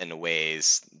them in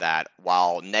ways that,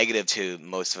 while negative to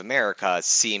most of America,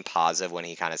 seem positive when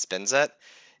he kind of spins it,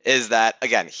 is that,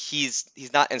 again, he's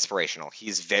not inspirational.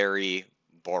 He's very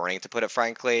boring, to put it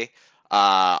frankly.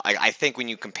 I think when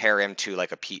you compare him to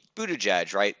like a Pete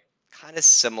Buttigieg, right, kind of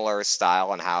similar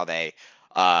style on how they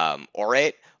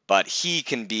orate, but he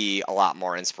can be a lot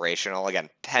more inspirational. Again,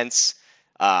 Pence,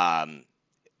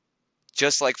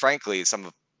 just like, frankly, some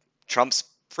of Trump's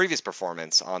previous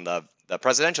performance on the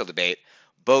presidential debate,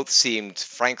 both seemed,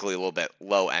 frankly, a little bit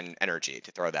low energy,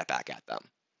 to throw that back at them.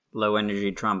 Low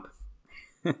energy Trump.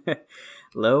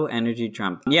 Low energy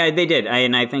Trump. Yeah, they did.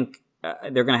 And I think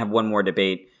they're going to have one more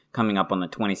debate coming up on the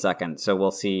 22nd. So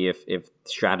we'll see if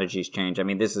strategies change. I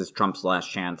mean, this is Trump's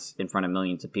last chance in front of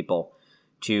millions of people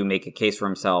to make a case for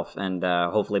himself. And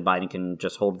hopefully Biden can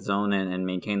just hold his own and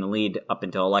maintain the lead up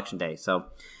until Election Day. So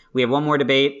we have one more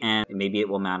debate, and maybe it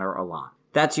will matter a lot.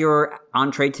 That's your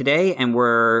entree today. And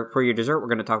for your dessert, we're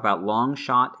going to talk about long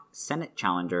shot Senate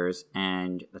challengers.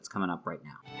 And that's coming up right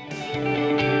now.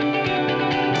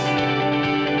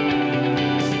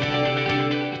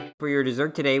 For your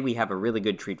dessert today, we have a really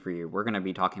good treat for you. We're going to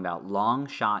be talking about long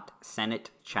shot Senate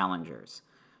challengers.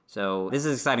 So this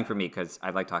is exciting for me because I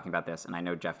like talking about this, and I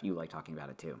know, Jeff, you like talking about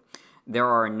it too. There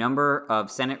are a number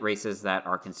of Senate races that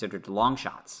are considered long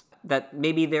shots, that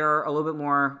maybe they're a little bit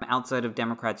more outside of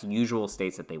Democrats' usual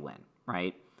states that they win,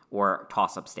 right? Or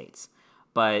toss-up states.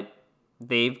 But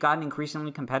they've gotten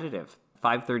increasingly competitive.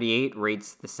 538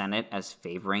 rates the Senate as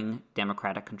favoring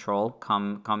Democratic control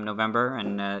come November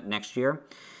and next year.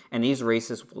 And these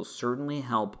races will certainly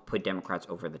help put Democrats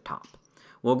over the top.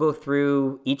 We'll go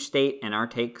through each state and our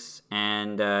takes,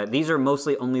 and these are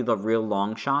mostly only the real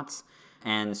long shots.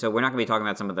 And so we're not going to be talking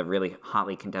about some of the really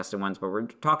hotly contested ones, but we're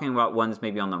talking about ones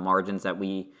maybe on the margins that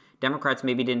Democrats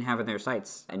maybe didn't have in their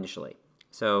sights initially.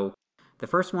 So the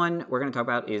first one we're going to talk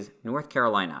about is North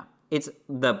Carolina. It's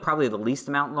probably the least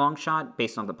amount long shot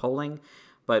based on the polling,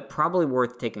 but probably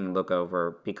worth taking a look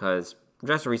over because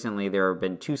just recently there have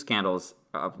been two scandals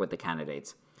with the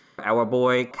candidates. Our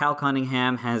boy Cal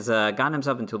Cunningham has gotten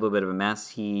himself into a little bit of a mess.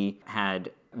 He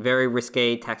had very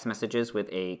risque text messages with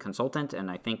a consultant,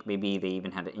 and I think maybe they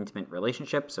even had an intimate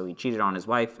relationship, so he cheated on his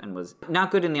wife and was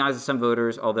not good in the eyes of some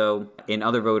voters, although in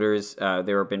other voters,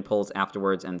 there have been polls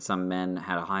afterwards, and some men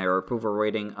had a higher approval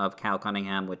rating of Cal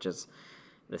Cunningham, which is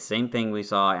the same thing we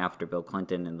saw after Bill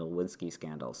Clinton and the Lewinsky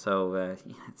scandal. So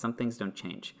some things don't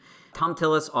change. Tom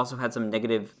Tillis also had some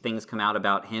negative things come out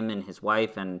about him and his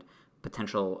wife and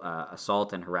potential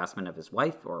assault and harassment of his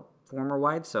wife or former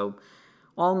wife. So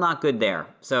all not good there.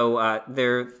 So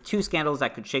there are two scandals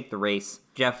that could shake the race.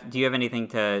 Jeff, do you have anything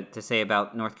to say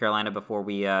about North Carolina before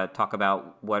we talk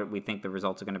about what we think the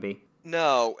results are going to be?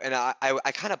 No, and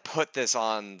I kind of put this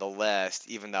on the list,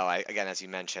 even though again, as you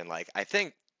mentioned, like I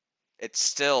think it's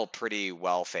still pretty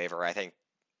well favored. I think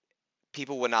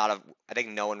people would not have. I think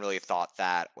no one really thought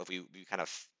that if we kind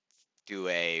of do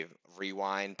a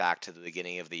rewind back to the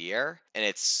beginning of the year, and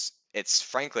it's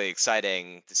frankly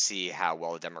exciting to see how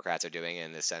well the Democrats are doing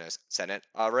in the Senate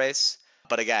race.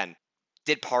 But again,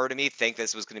 did part of me think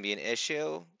this was going to be an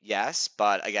issue? Yes,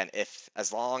 but again,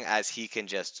 as long as he can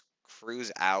just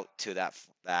cruise out to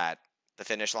the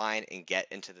finish line and get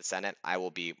into the Senate, I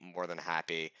will be more than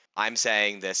happy. I'm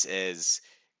saying this is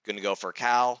going to go for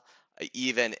Cal,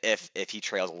 even if he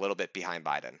trails a little bit behind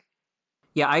Biden.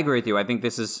 Yeah, I agree with you. I think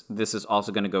this is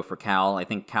also going to go for Cal. I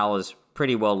think Cal is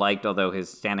pretty well liked, although his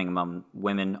standing among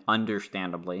women,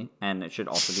 understandably, and it should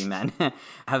also be men,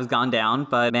 has gone down.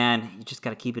 But man, you just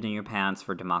got to keep it in your pants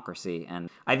for democracy. And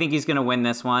I think he's going to win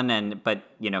this one. But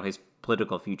his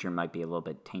political future might be a little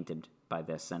bit tainted by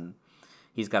this, and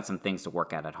he's got some things to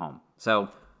work at home. So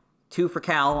 2 for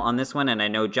Cal on this one, and I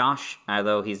know Josh,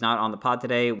 although he's not on the pod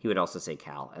today, he would also say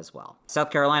Cal as well. South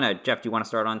Carolina, Jeff, do you want to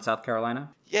start on South Carolina?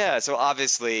 Yeah, so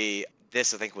obviously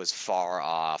this I think was far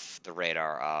off the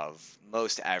radar of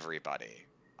most everybody.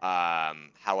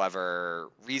 However,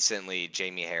 recently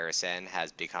Jamie Harrison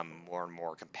has become more and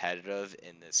more competitive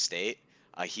in this state.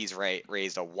 He's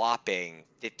raised a whopping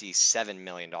 $57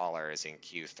 million in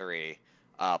Q3.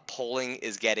 Polling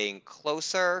is getting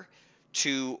closer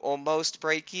to almost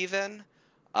break even,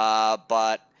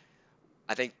 but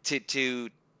I think to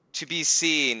be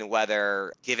seen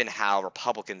whether, given how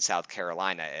Republican South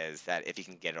Carolina is, that if he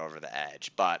can get over the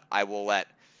edge. But I will let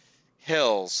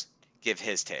Hills give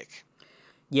his take.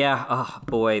 Yeah, oh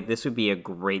boy, this would be a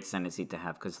great Senate seat to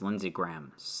have because Lindsey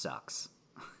Graham sucks.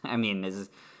 I mean,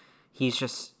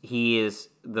 he is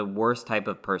the worst type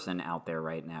of person out there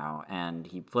right now, and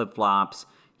he flip-flops.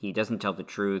 He doesn't tell the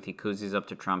truth. He cozies up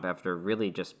to Trump after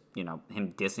really just,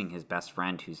 him dissing his best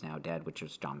friend who's now dead, which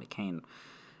is John McCain.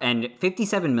 And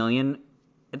 $57 million,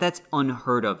 that's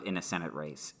unheard of in a Senate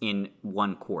race in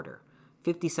one quarter.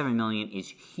 $57 million is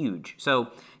huge.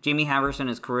 So Jamie Harrison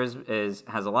has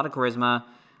a lot of charisma.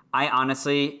 I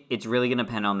honestly, it's really going to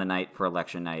depend on the night for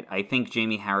election night. I think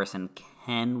Jamie Harrison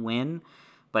can win,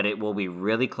 but it will be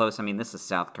really close. I mean, this is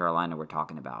South Carolina we're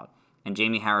talking about. And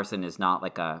Jamie Harrison is not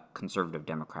like a conservative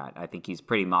Democrat. I think he's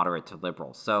pretty moderate to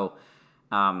liberal. So,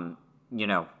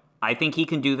 I think he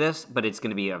can do this, but it's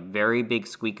going to be a very big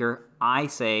squeaker. I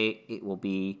say it will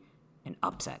be an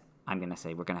upset. I'm going to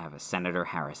say we're going to have a Senator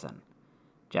Harrison.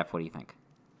 Jeff, what do you think?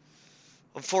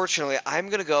 Unfortunately, I'm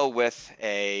going to go with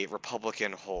a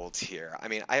Republican hold here. I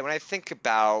mean, when I think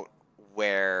about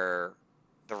where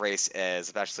the race is,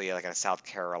 especially like in South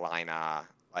Carolina,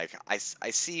 like I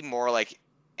see more like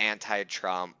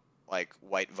anti-Trump, like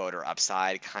white voter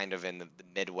upside kind of in the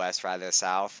Midwest rather than the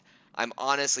South. I'm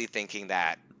honestly thinking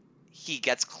that he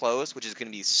gets close, which is going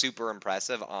to be super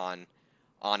impressive on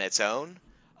its own.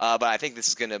 But I think this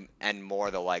is going to end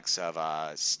more the likes of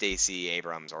Stacey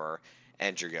Abrams or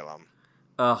Andrew Gillum.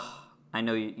 I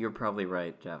know you're probably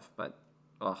right, Jeff, but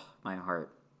my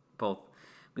heart. Both.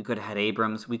 We could have had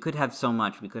Abrams. We could have so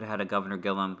much. We could have had a Governor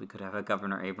Gillum. We could have a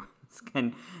Governor Abrams.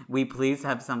 Can we please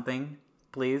have something?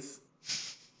 Please?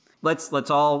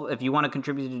 Let's all, if you want to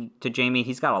contribute to Jamie,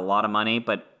 he's got a lot of money,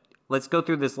 but let's go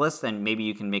through this list and maybe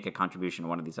you can make a contribution to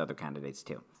one of these other candidates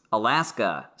too.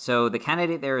 Alaska. So the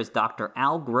candidate there is Dr.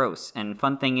 Al Gross. And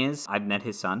fun thing is, I've met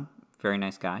his son. Very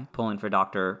nice guy. Pulling for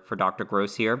Dr.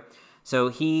 Gross here. So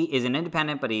he is an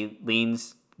independent, but he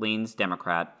leans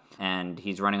Democrat. And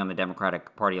he's running on the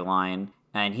Democratic Party line.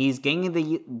 And he's gaining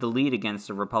the lead against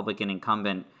a Republican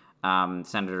incumbent,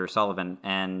 Senator Sullivan.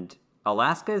 And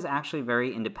Alaska is actually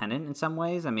very independent in some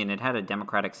ways. I mean, it had a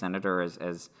Democratic senator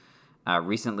as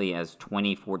recently as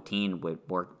 2014 with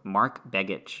Mark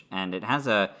Begich. And it has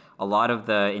a lot of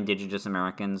the indigenous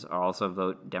Americans also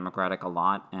vote Democratic a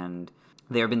lot. And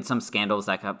there have been some scandals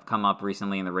that have come up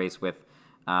recently in the race with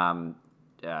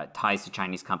ties to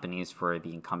Chinese companies for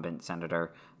the incumbent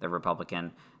senator, the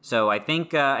Republican. So I think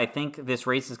this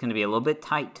race is going to be a little bit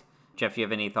tight. Jeff, you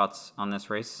have any thoughts on this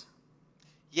race?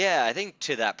 Yeah, I think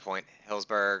to that point,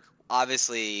 Hillsburg,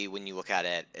 obviously when you look at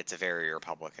it, it's a very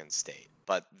Republican state.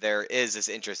 But there is this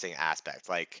interesting aspect,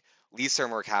 like Lisa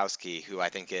Murkowski, who I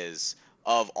think is,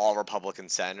 of all Republican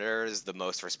senators, the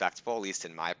most respectable, at least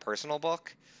in my personal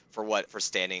book, for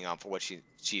standing up for what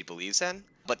she believes in.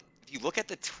 But if you look at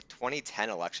the 2010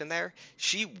 election there,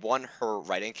 she won her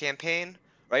write-in campaign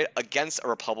right, against a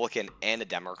Republican and a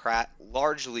Democrat,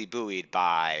 largely buoyed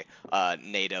by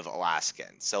Native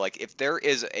Alaskans. So, like, if there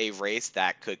is a race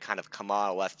that could kind of come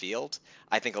out of left field,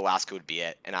 I think Alaska would be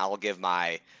it. And I will give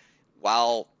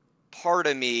while part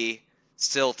of me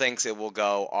still thinks it will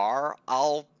go R,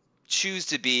 I'll choose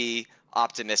to be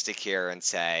optimistic here and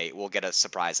say we'll get a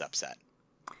surprise upset.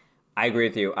 I agree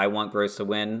with you. I want Gross to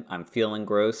win. I'm feeling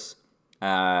Gross.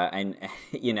 And,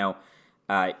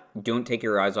 don't take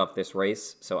your eyes off this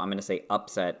race. So I'm going to say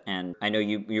upset. And I know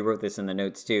you wrote this in the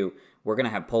notes too. We're going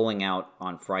to have polling out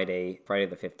on Friday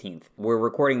the 15th. We're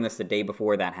recording this the day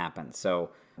before that happens.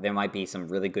 So there might be some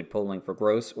really good polling for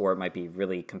Gross, or it might be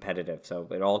really competitive. So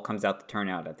it all comes out to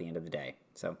turnout at the end of the day.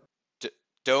 So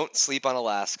don't sleep on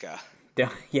Alaska.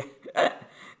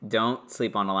 Don't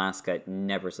sleep on Alaska.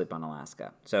 Never sleep on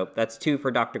Alaska. So that's 2 for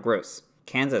Dr. Gross.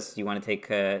 Kansas. You want to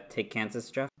take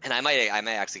Kansas, Jeff? And I may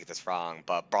actually get this wrong,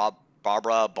 but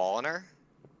Barbara Bolliner.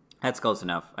 That's close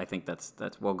enough. I think that's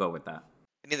we'll go with that.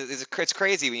 I mean, it's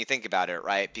crazy when you think about it,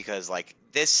 right? Because like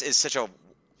this is such a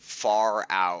far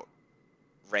out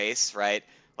race, right?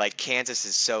 Like Kansas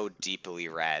is so deeply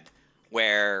red,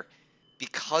 where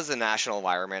because the national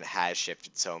environment has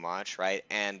shifted so much, right?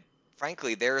 And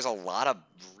frankly, there's a lot of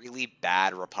really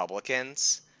bad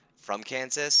Republicans from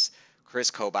Kansas. Chris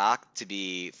Kobach to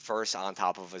be first on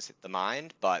top of the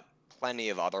mind, but plenty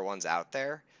of other ones out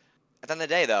there. At the end of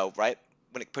the day, though, right,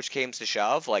 when push came to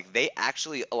shove, like they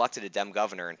actually elected a Dem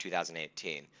governor in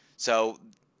 2018. So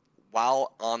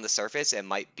while on the surface it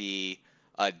might be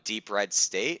a deep red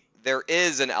state, there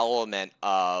is an element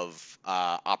of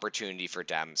opportunity for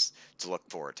Dems to look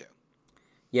forward to.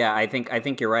 Yeah, I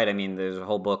think you're right. I mean, there's a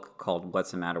whole book called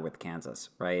What's the Matter with Kansas,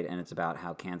 right? And it's about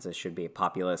how Kansas should be a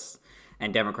populist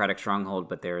and Democratic stronghold,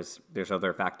 but there's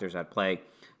other factors at play.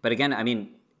 But again, I mean,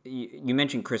 you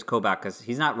mentioned Chris Kobach because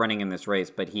he's not running in this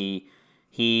race, but he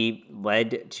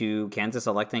led to Kansas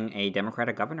electing a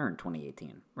Democratic governor in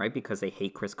 2018, right? Because they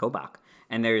hate Chris Kobach.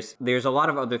 And there's a lot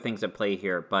of other things at play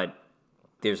here, but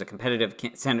there's a competitive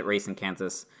Senate race in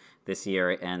Kansas this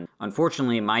year. And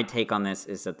unfortunately, my take on this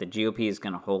is that the GOP is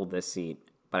going to hold this seat,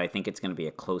 but I think it's going to be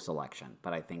a close election.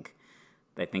 But I think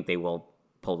they will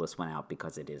pull this one out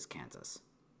because it is Kansas.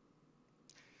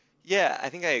 Yeah, I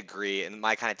think I agree. And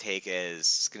my kind of take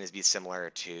is going to be similar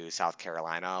to South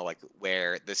Carolina, like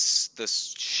where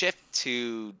this shift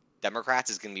to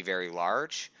Democrats is going to be very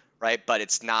large, right? But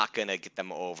it's not going to get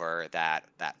them over that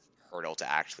hurdle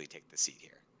to actually take the seat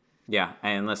here. Yeah,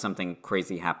 unless something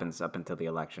crazy happens up until the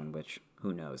election, which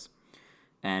who knows.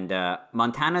 And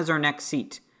Montana's our next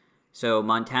seat. So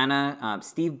Montana,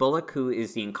 Steve Bullock, who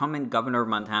is the incumbent governor of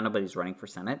Montana, but he's running for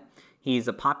Senate. He's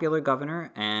a popular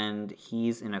governor, and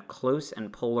he's in a close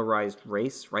and polarized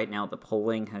race. Right now, the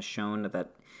polling has shown that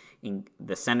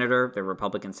the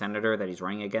Republican senator that he's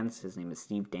running against, his name is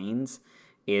Steve Daines,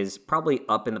 is probably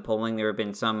up in the polling. There have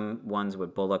been some ones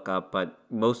with Bullock up, but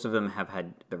most of them have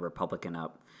had the Republican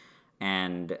up.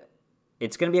 And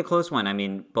it's going to be a close one. I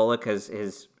mean, Bullock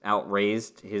has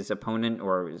outraised his opponent,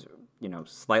 or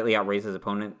slightly outraised his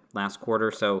opponent last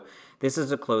quarter. So this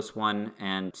is a close one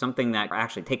and something that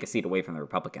actually take a seat away from the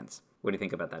Republicans. What do you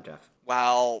think about that, Jeff?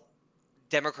 While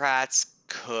Democrats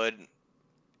could,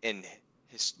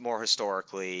 more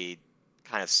historically,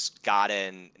 kind of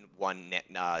gotten one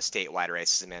statewide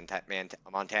races in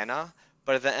Montana,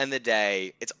 but at the end of the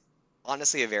day, it's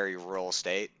honestly a very rural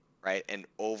state, right? And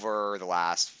over the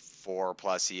last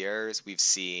 4+ years, we've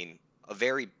seen a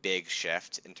very big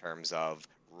shift in terms of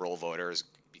rural voters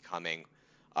becoming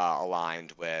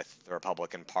aligned with the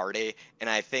Republican Party. And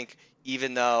I think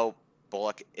even though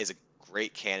Bullock is a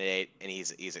great candidate and he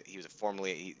is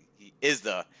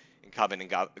the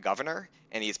incumbent governor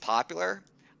and he's popular,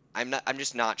 I'm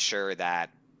just not sure that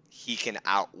he can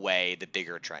outweigh the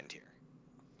bigger trend here.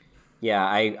 Yeah,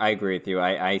 I agree with you.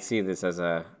 I see this as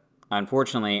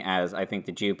unfortunately, as I think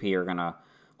the GOP are going to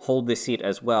hold this seat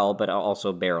as well, but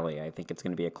also barely. I think it's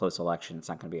going to be a close election. It's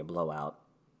not going to be a blowout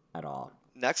at all.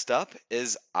 Next up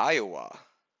is Iowa.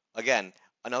 Again,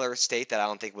 another state that I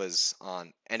don't think was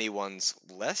on anyone's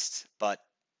list, but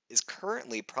is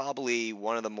currently probably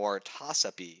one of the more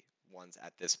toss-up-y ones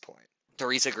at this point.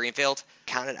 Theresa Greenfield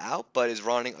counted out, but is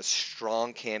running a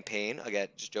strong campaign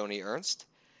against Joni Ernst.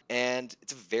 And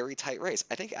it's a very tight race.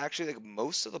 I think actually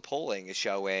most of the polling is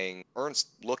showing Ernst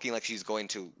looking like she's going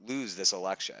to lose this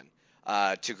election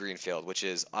to Greenfield, which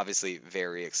is obviously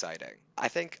very exciting. I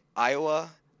think Iowa,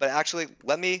 but actually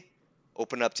let me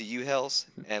open up to you, Hills,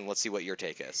 and let's see what your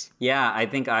take is. Yeah, I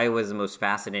think Iowa is the most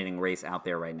fascinating race out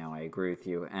there right now. I agree with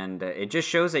you. And it just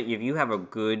shows that if you have a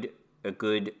good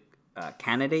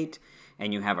candidate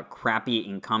and you have a crappy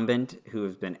incumbent who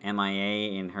has been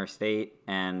MIA in her state,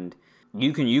 and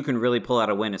you can really pull out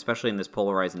a win, especially in this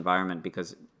polarized environment,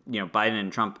 because Biden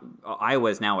and Trump. Iowa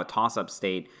is now a toss-up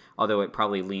state, although it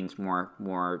probably leans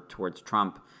more towards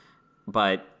Trump.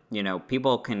 But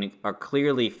people are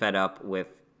clearly fed up with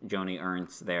Joni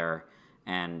Ernst there,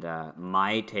 and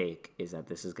my take is that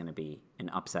this is going to be an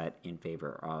upset in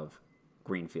favor of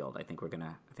Greenfield. I think we're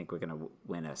gonna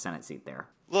win a Senate seat there.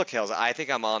 Look, Hills, I think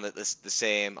I'm on the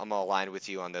same. I'm aligned with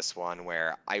you on this one,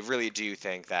 where I really do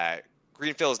think that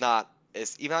Greenfield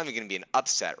is even going to be an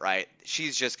upset, right?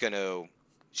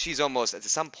 She's almost at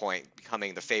some point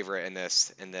becoming the favorite in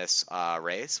this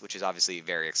race, which is obviously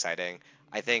very exciting.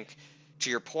 I think, to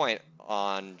your point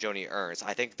on Joni Ernst,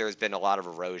 I think there's been a lot of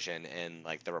erosion in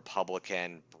like the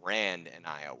Republican brand in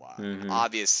Iowa. Mm-hmm.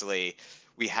 Obviously,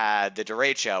 we had the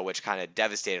derecha, which kind of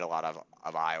devastated a lot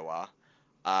of Iowa.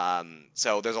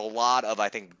 So there's a lot of, I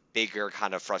think, bigger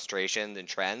kind of frustrations and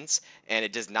trends, and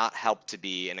it does not help to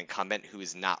be an incumbent who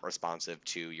is not responsive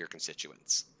to your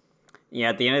constituents. Yeah,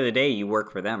 at the end of the day, you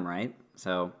work for them, right?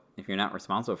 So if you're not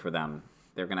responsible for them,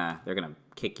 they're gonna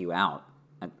kick you out.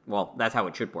 Well, that's how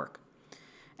it should work.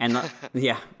 And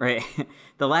yeah, right.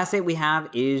 The last state we have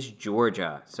is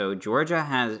Georgia. So Georgia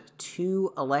has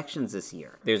 2 elections this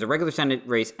year. There's a regular Senate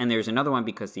race, and there's another one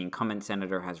because the incumbent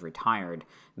senator has retired,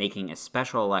 making a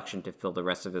special election to fill the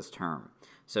rest of his term.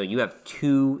 So you have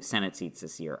 2 Senate seats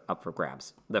this year up for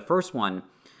grabs. The first one,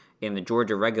 in the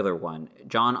Georgia regular one,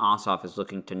 Jon Ossoff is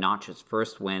looking to notch his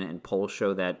first win, and polls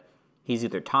show that he's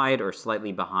either tied or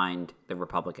slightly behind the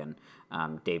Republican,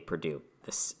 Dave Perdue.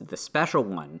 The special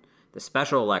one, the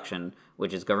special election,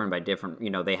 which is governed by different,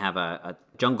 they have a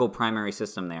jungle primary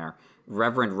system there.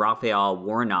 Reverend Raphael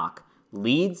Warnock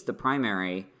leads the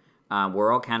primary,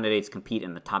 where all candidates compete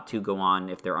and the top 2 go on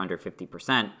if they're under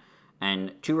 50%.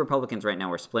 And 2 Republicans right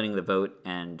now are splitting the vote,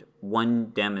 and one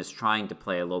Dem is trying to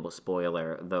play a little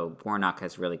spoiler, though Warnock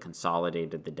has really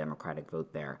consolidated the Democratic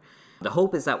vote there. The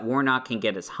hope is that Warnock can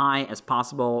get as high as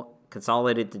possible,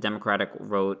 consolidate the Democratic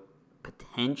vote,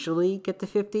 potentially get to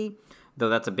 50, though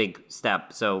that's a big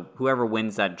step. So whoever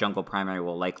wins that jungle primary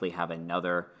will likely have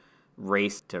another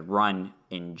race to run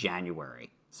in January.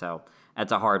 So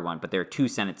that's a hard one, but there are 2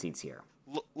 Senate seats here.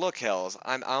 Look, Hills,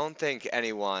 I don't think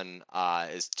anyone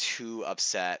is too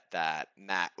upset that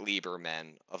Matt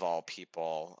Lieberman, of all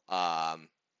people,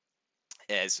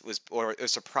 was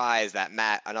surprised that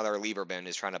another Lieberman,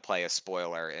 is trying to play a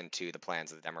spoiler into the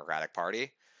plans of the Democratic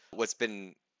Party. What's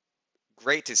been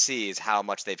great to see is how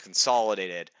much they've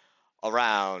consolidated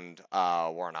around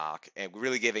Warnock and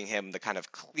really giving him the kind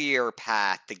of clear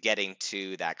path to getting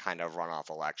to that kind of runoff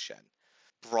election.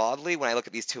 Broadly, when I look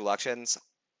at these 2 elections,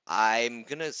 I'm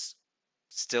going to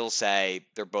still say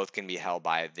they're both going to be held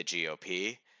by the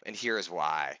GOP, and here's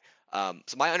why.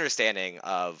 So my understanding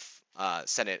of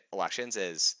Senate elections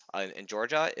is in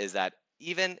Georgia is that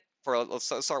even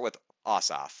let's start with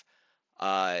Ossoff.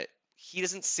 He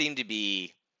doesn't seem to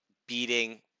be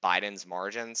beating Biden's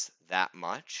margins that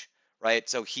much, right?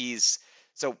 So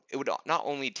it would not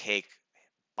only take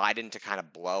Biden to kind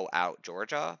of blow out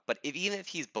Georgia, but even if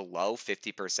he's below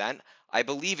 50%, I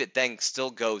believe it then still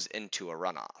goes into a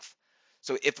runoff.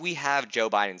 So if we have Joe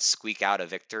Biden squeak out a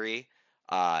victory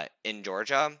in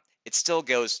Georgia, it still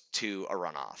goes to a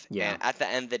runoff. Yeah. And at the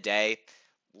end of the day,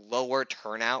 lower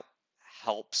turnout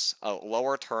helps. A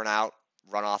lower turnout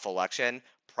runoff election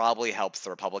probably helps the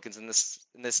Republicans in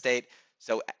this state.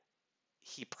 So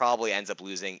he probably ends up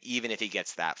losing even if he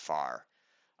gets that far.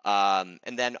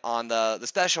 And then on the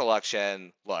special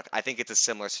election, look, I think it's a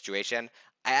similar situation.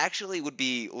 I actually would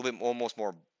be a little bit almost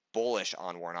more bullish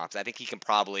on Warnock, because I think he can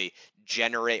probably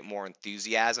generate more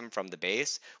enthusiasm from the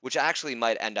base, which actually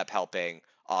might end up helping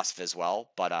Ossoff as well.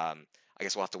 But I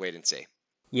guess we'll have to wait and see.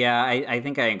 Yeah, I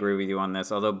think I agree with you on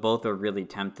this, although both are really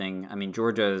tempting. I mean,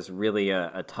 Georgia is really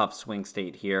a tough swing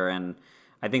state here, and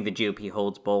I think the GOP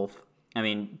holds both. I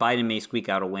mean, Biden may squeak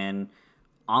out a win.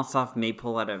 Ossoff may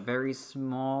pull out a very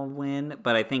small win,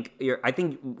 but I think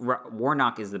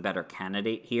Warnock is the better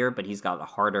candidate here, but he's got a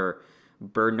harder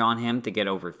burden on him to get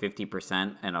over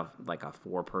 50% in a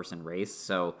 4-person race.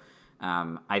 So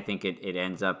I think it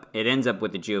ends up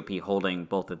with the GOP holding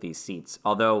both of these seats.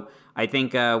 Although I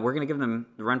think we're going to give them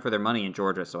the run for their money in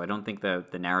Georgia, so I don't think the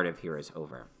narrative here is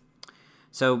over.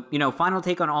 So final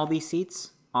take on all these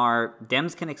seats are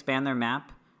Dems can expand their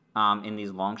map in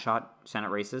these long shot Senate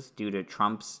races due to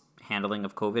Trump's handling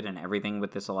of COVID and everything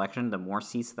with this election. The more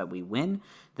seats that we win,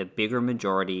 the bigger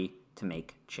majority to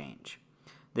make change.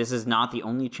 This is not the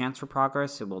only chance for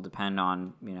progress. It will depend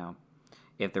on,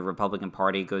 if the Republican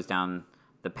Party goes down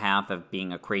the path of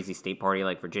being a crazy state party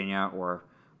like Virginia or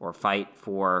or fight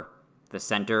for the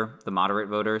center, the moderate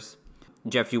voters.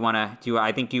 Jeff,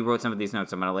 I think you wrote some of these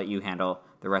notes. I'm going to let you handle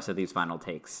the rest of these final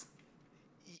takes.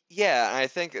 Yeah, I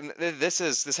think this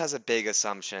has a big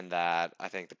assumption that I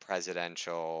think the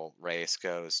presidential race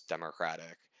goes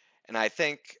Democratic. And I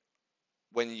think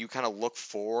when you kind of look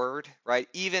forward, right,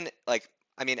 even like,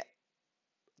 I mean,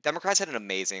 Democrats had an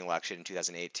amazing election in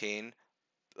 2018,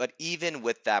 but even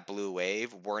with that blue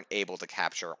wave, weren't able to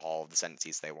capture all of the Senate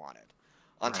seats they wanted.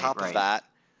 On top of that,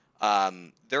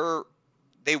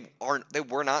 they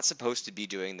were not supposed to be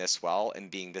doing this well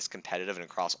and being this competitive and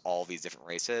across all these different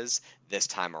races this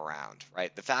time around,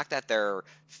 right? The fact that they're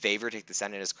favored to take the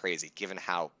Senate is crazy, given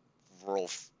how rural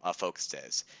focused it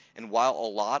is. And while a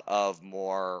lot of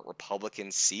more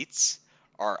Republican seats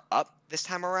are up this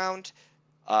time around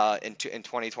in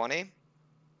 2020,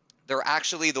 they're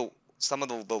actually some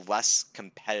of the less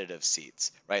competitive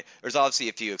seats, right? There's obviously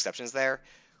a few exceptions there.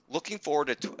 Looking forward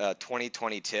to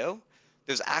 2022,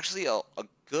 there's actually a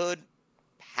good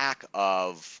pack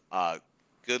of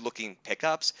good-looking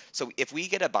pickups. So if we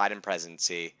get a Biden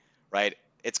presidency, right,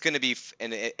 it's going to be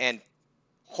and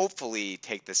hopefully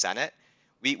take the Senate.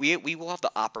 We will have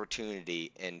the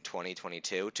opportunity in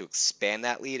 2022 to expand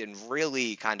that lead and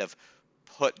really kind of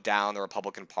put down the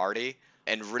Republican Party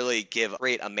and really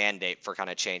create a mandate for kind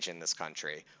of change in this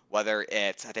country. Whether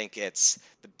it's, I think it's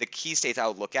the key states I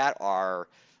would look at are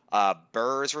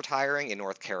Burr is retiring in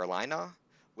North Carolina,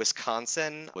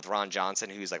 Wisconsin with Ron Johnson,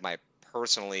 who's like my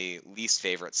personally least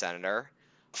favorite senator,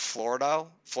 Florida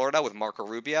with Marco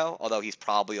Rubio, although he's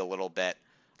probably a little bit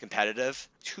competitive.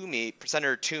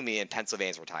 Senator Toomey in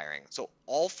Pennsylvania is retiring. So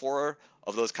all four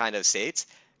of those kind of states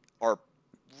are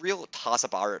real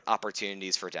toss-up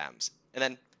opportunities for Dems. And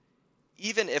then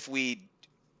even if we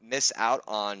miss out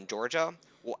on Georgia,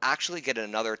 we'll actually get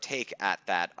another take at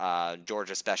that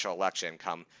Georgia special election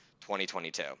come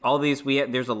 2022. All these,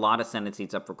 there's a lot of Senate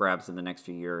seats up for grabs in the next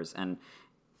few years. And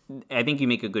I think you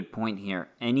make a good point here.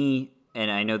 And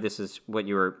I know this is what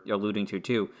you were alluding to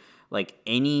too, like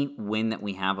any win that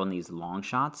we have on these long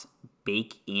shots,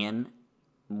 bake in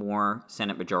more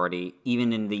Senate majority,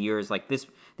 even in the years like this.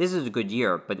 This is a good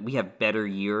year, but we have better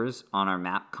years on our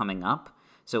map coming up.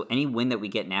 So any win that we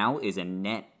get now is a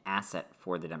net asset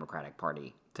for the Democratic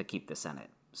Party to keep the Senate.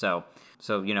 So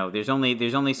there's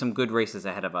only some good races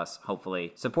ahead of us.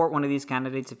 Hopefully, support one of these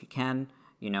candidates if you can.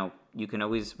 You can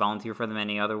always volunteer for them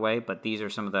any other way, but these are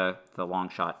some of the long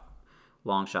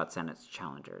shot Senate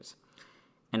challengers.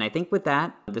 And I think with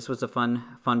that, this was a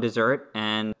fun dessert,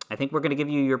 and I think we're going to give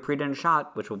you your pre-dinner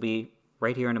shot, which will be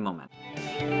right here in a moment.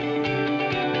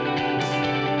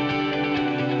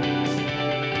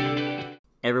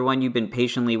 Everyone, you've been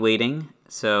patiently waiting.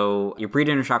 So your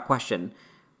pre-dinner shot question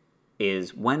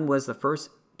is, when was the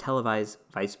first televised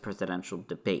vice presidential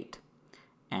debate?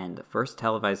 And the first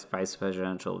televised vice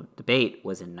presidential debate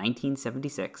was in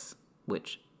 1976,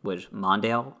 which was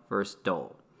Mondale versus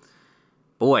Dole.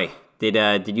 Boy,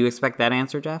 did you expect that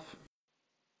answer, Jeff?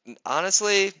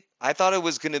 Honestly, I thought it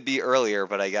was going to be earlier,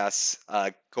 but I guess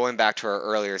going back to our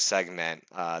earlier segment,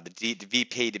 the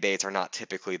VP debates are not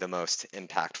typically the most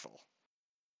impactful.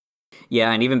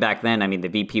 Yeah, and even back then, I mean, the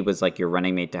VP was like your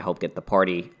running mate to help get the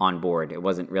party on board. It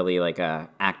wasn't really like a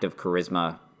active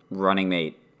charisma running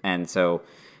mate, and so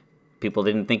people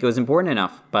didn't think it was important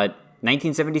enough. But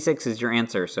 1976 is your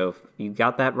answer, so if you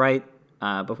got that right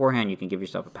beforehand, you can give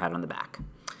yourself a pat on the back.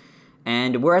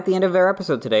 And we're at the end of our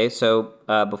episode today, so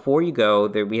before you go,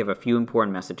 we have a few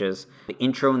important messages. The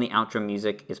intro and the outro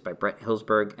music is by Brett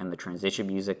Hillsberg, and the transition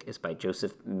music is by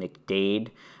Joseph McDade.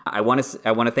 I want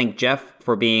to thank Jeff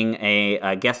for being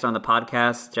a guest on the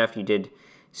podcast. Jeff, you did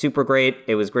super great.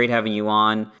 It was great having you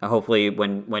on. Hopefully,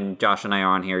 when Josh and I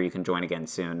are on here, you can join again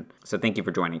soon. So thank you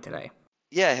for joining today.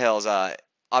 Yeah, Hills.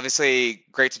 Obviously,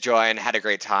 great to join. Had a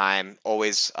great time.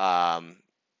 Always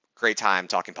great time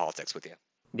talking politics with you.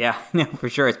 Yeah, no, for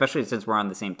sure, especially since we're on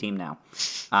the same team now.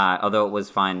 Although it was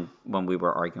fun when we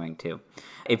were arguing too.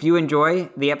 If you enjoy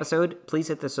the episode, please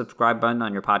hit the subscribe button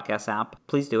on your podcast app.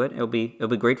 Please do it. It'll be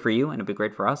great for you, and it'll be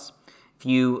great for us. If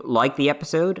you like the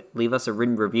episode, leave us a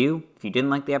written review. If you didn't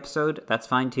like the episode, that's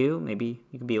fine too. Maybe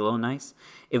you can be a little nice.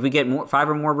 If we get 5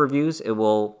 or more reviews, it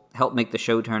will help make the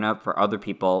show turn up for other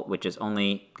people, which is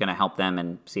only going to help them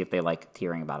and see if they like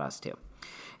hearing about us too.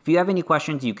 If you have any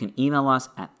questions, you can email us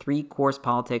at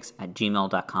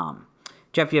 3courspolitics@gmail.com.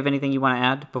 Jeff, you have anything you want to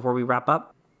add before we wrap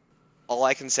up? All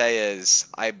I can say is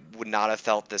I would not have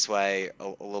felt this way a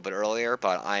little bit earlier,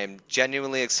 but I am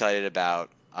genuinely excited about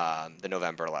the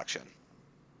November election.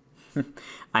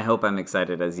 I hope I'm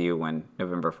excited as you when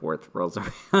November 4th rolls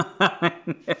around.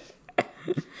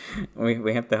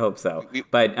 We have to hope so.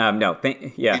 But no,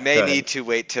 we may need to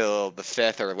wait till the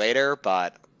 5th or later,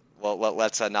 but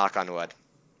let's knock on wood.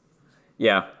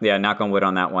 Yeah, knock on wood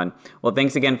on that one. Well,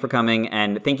 thanks again for coming,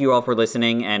 and thank you all for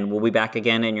listening, and we'll be back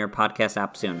again in your podcast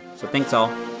app soon. So thanks all.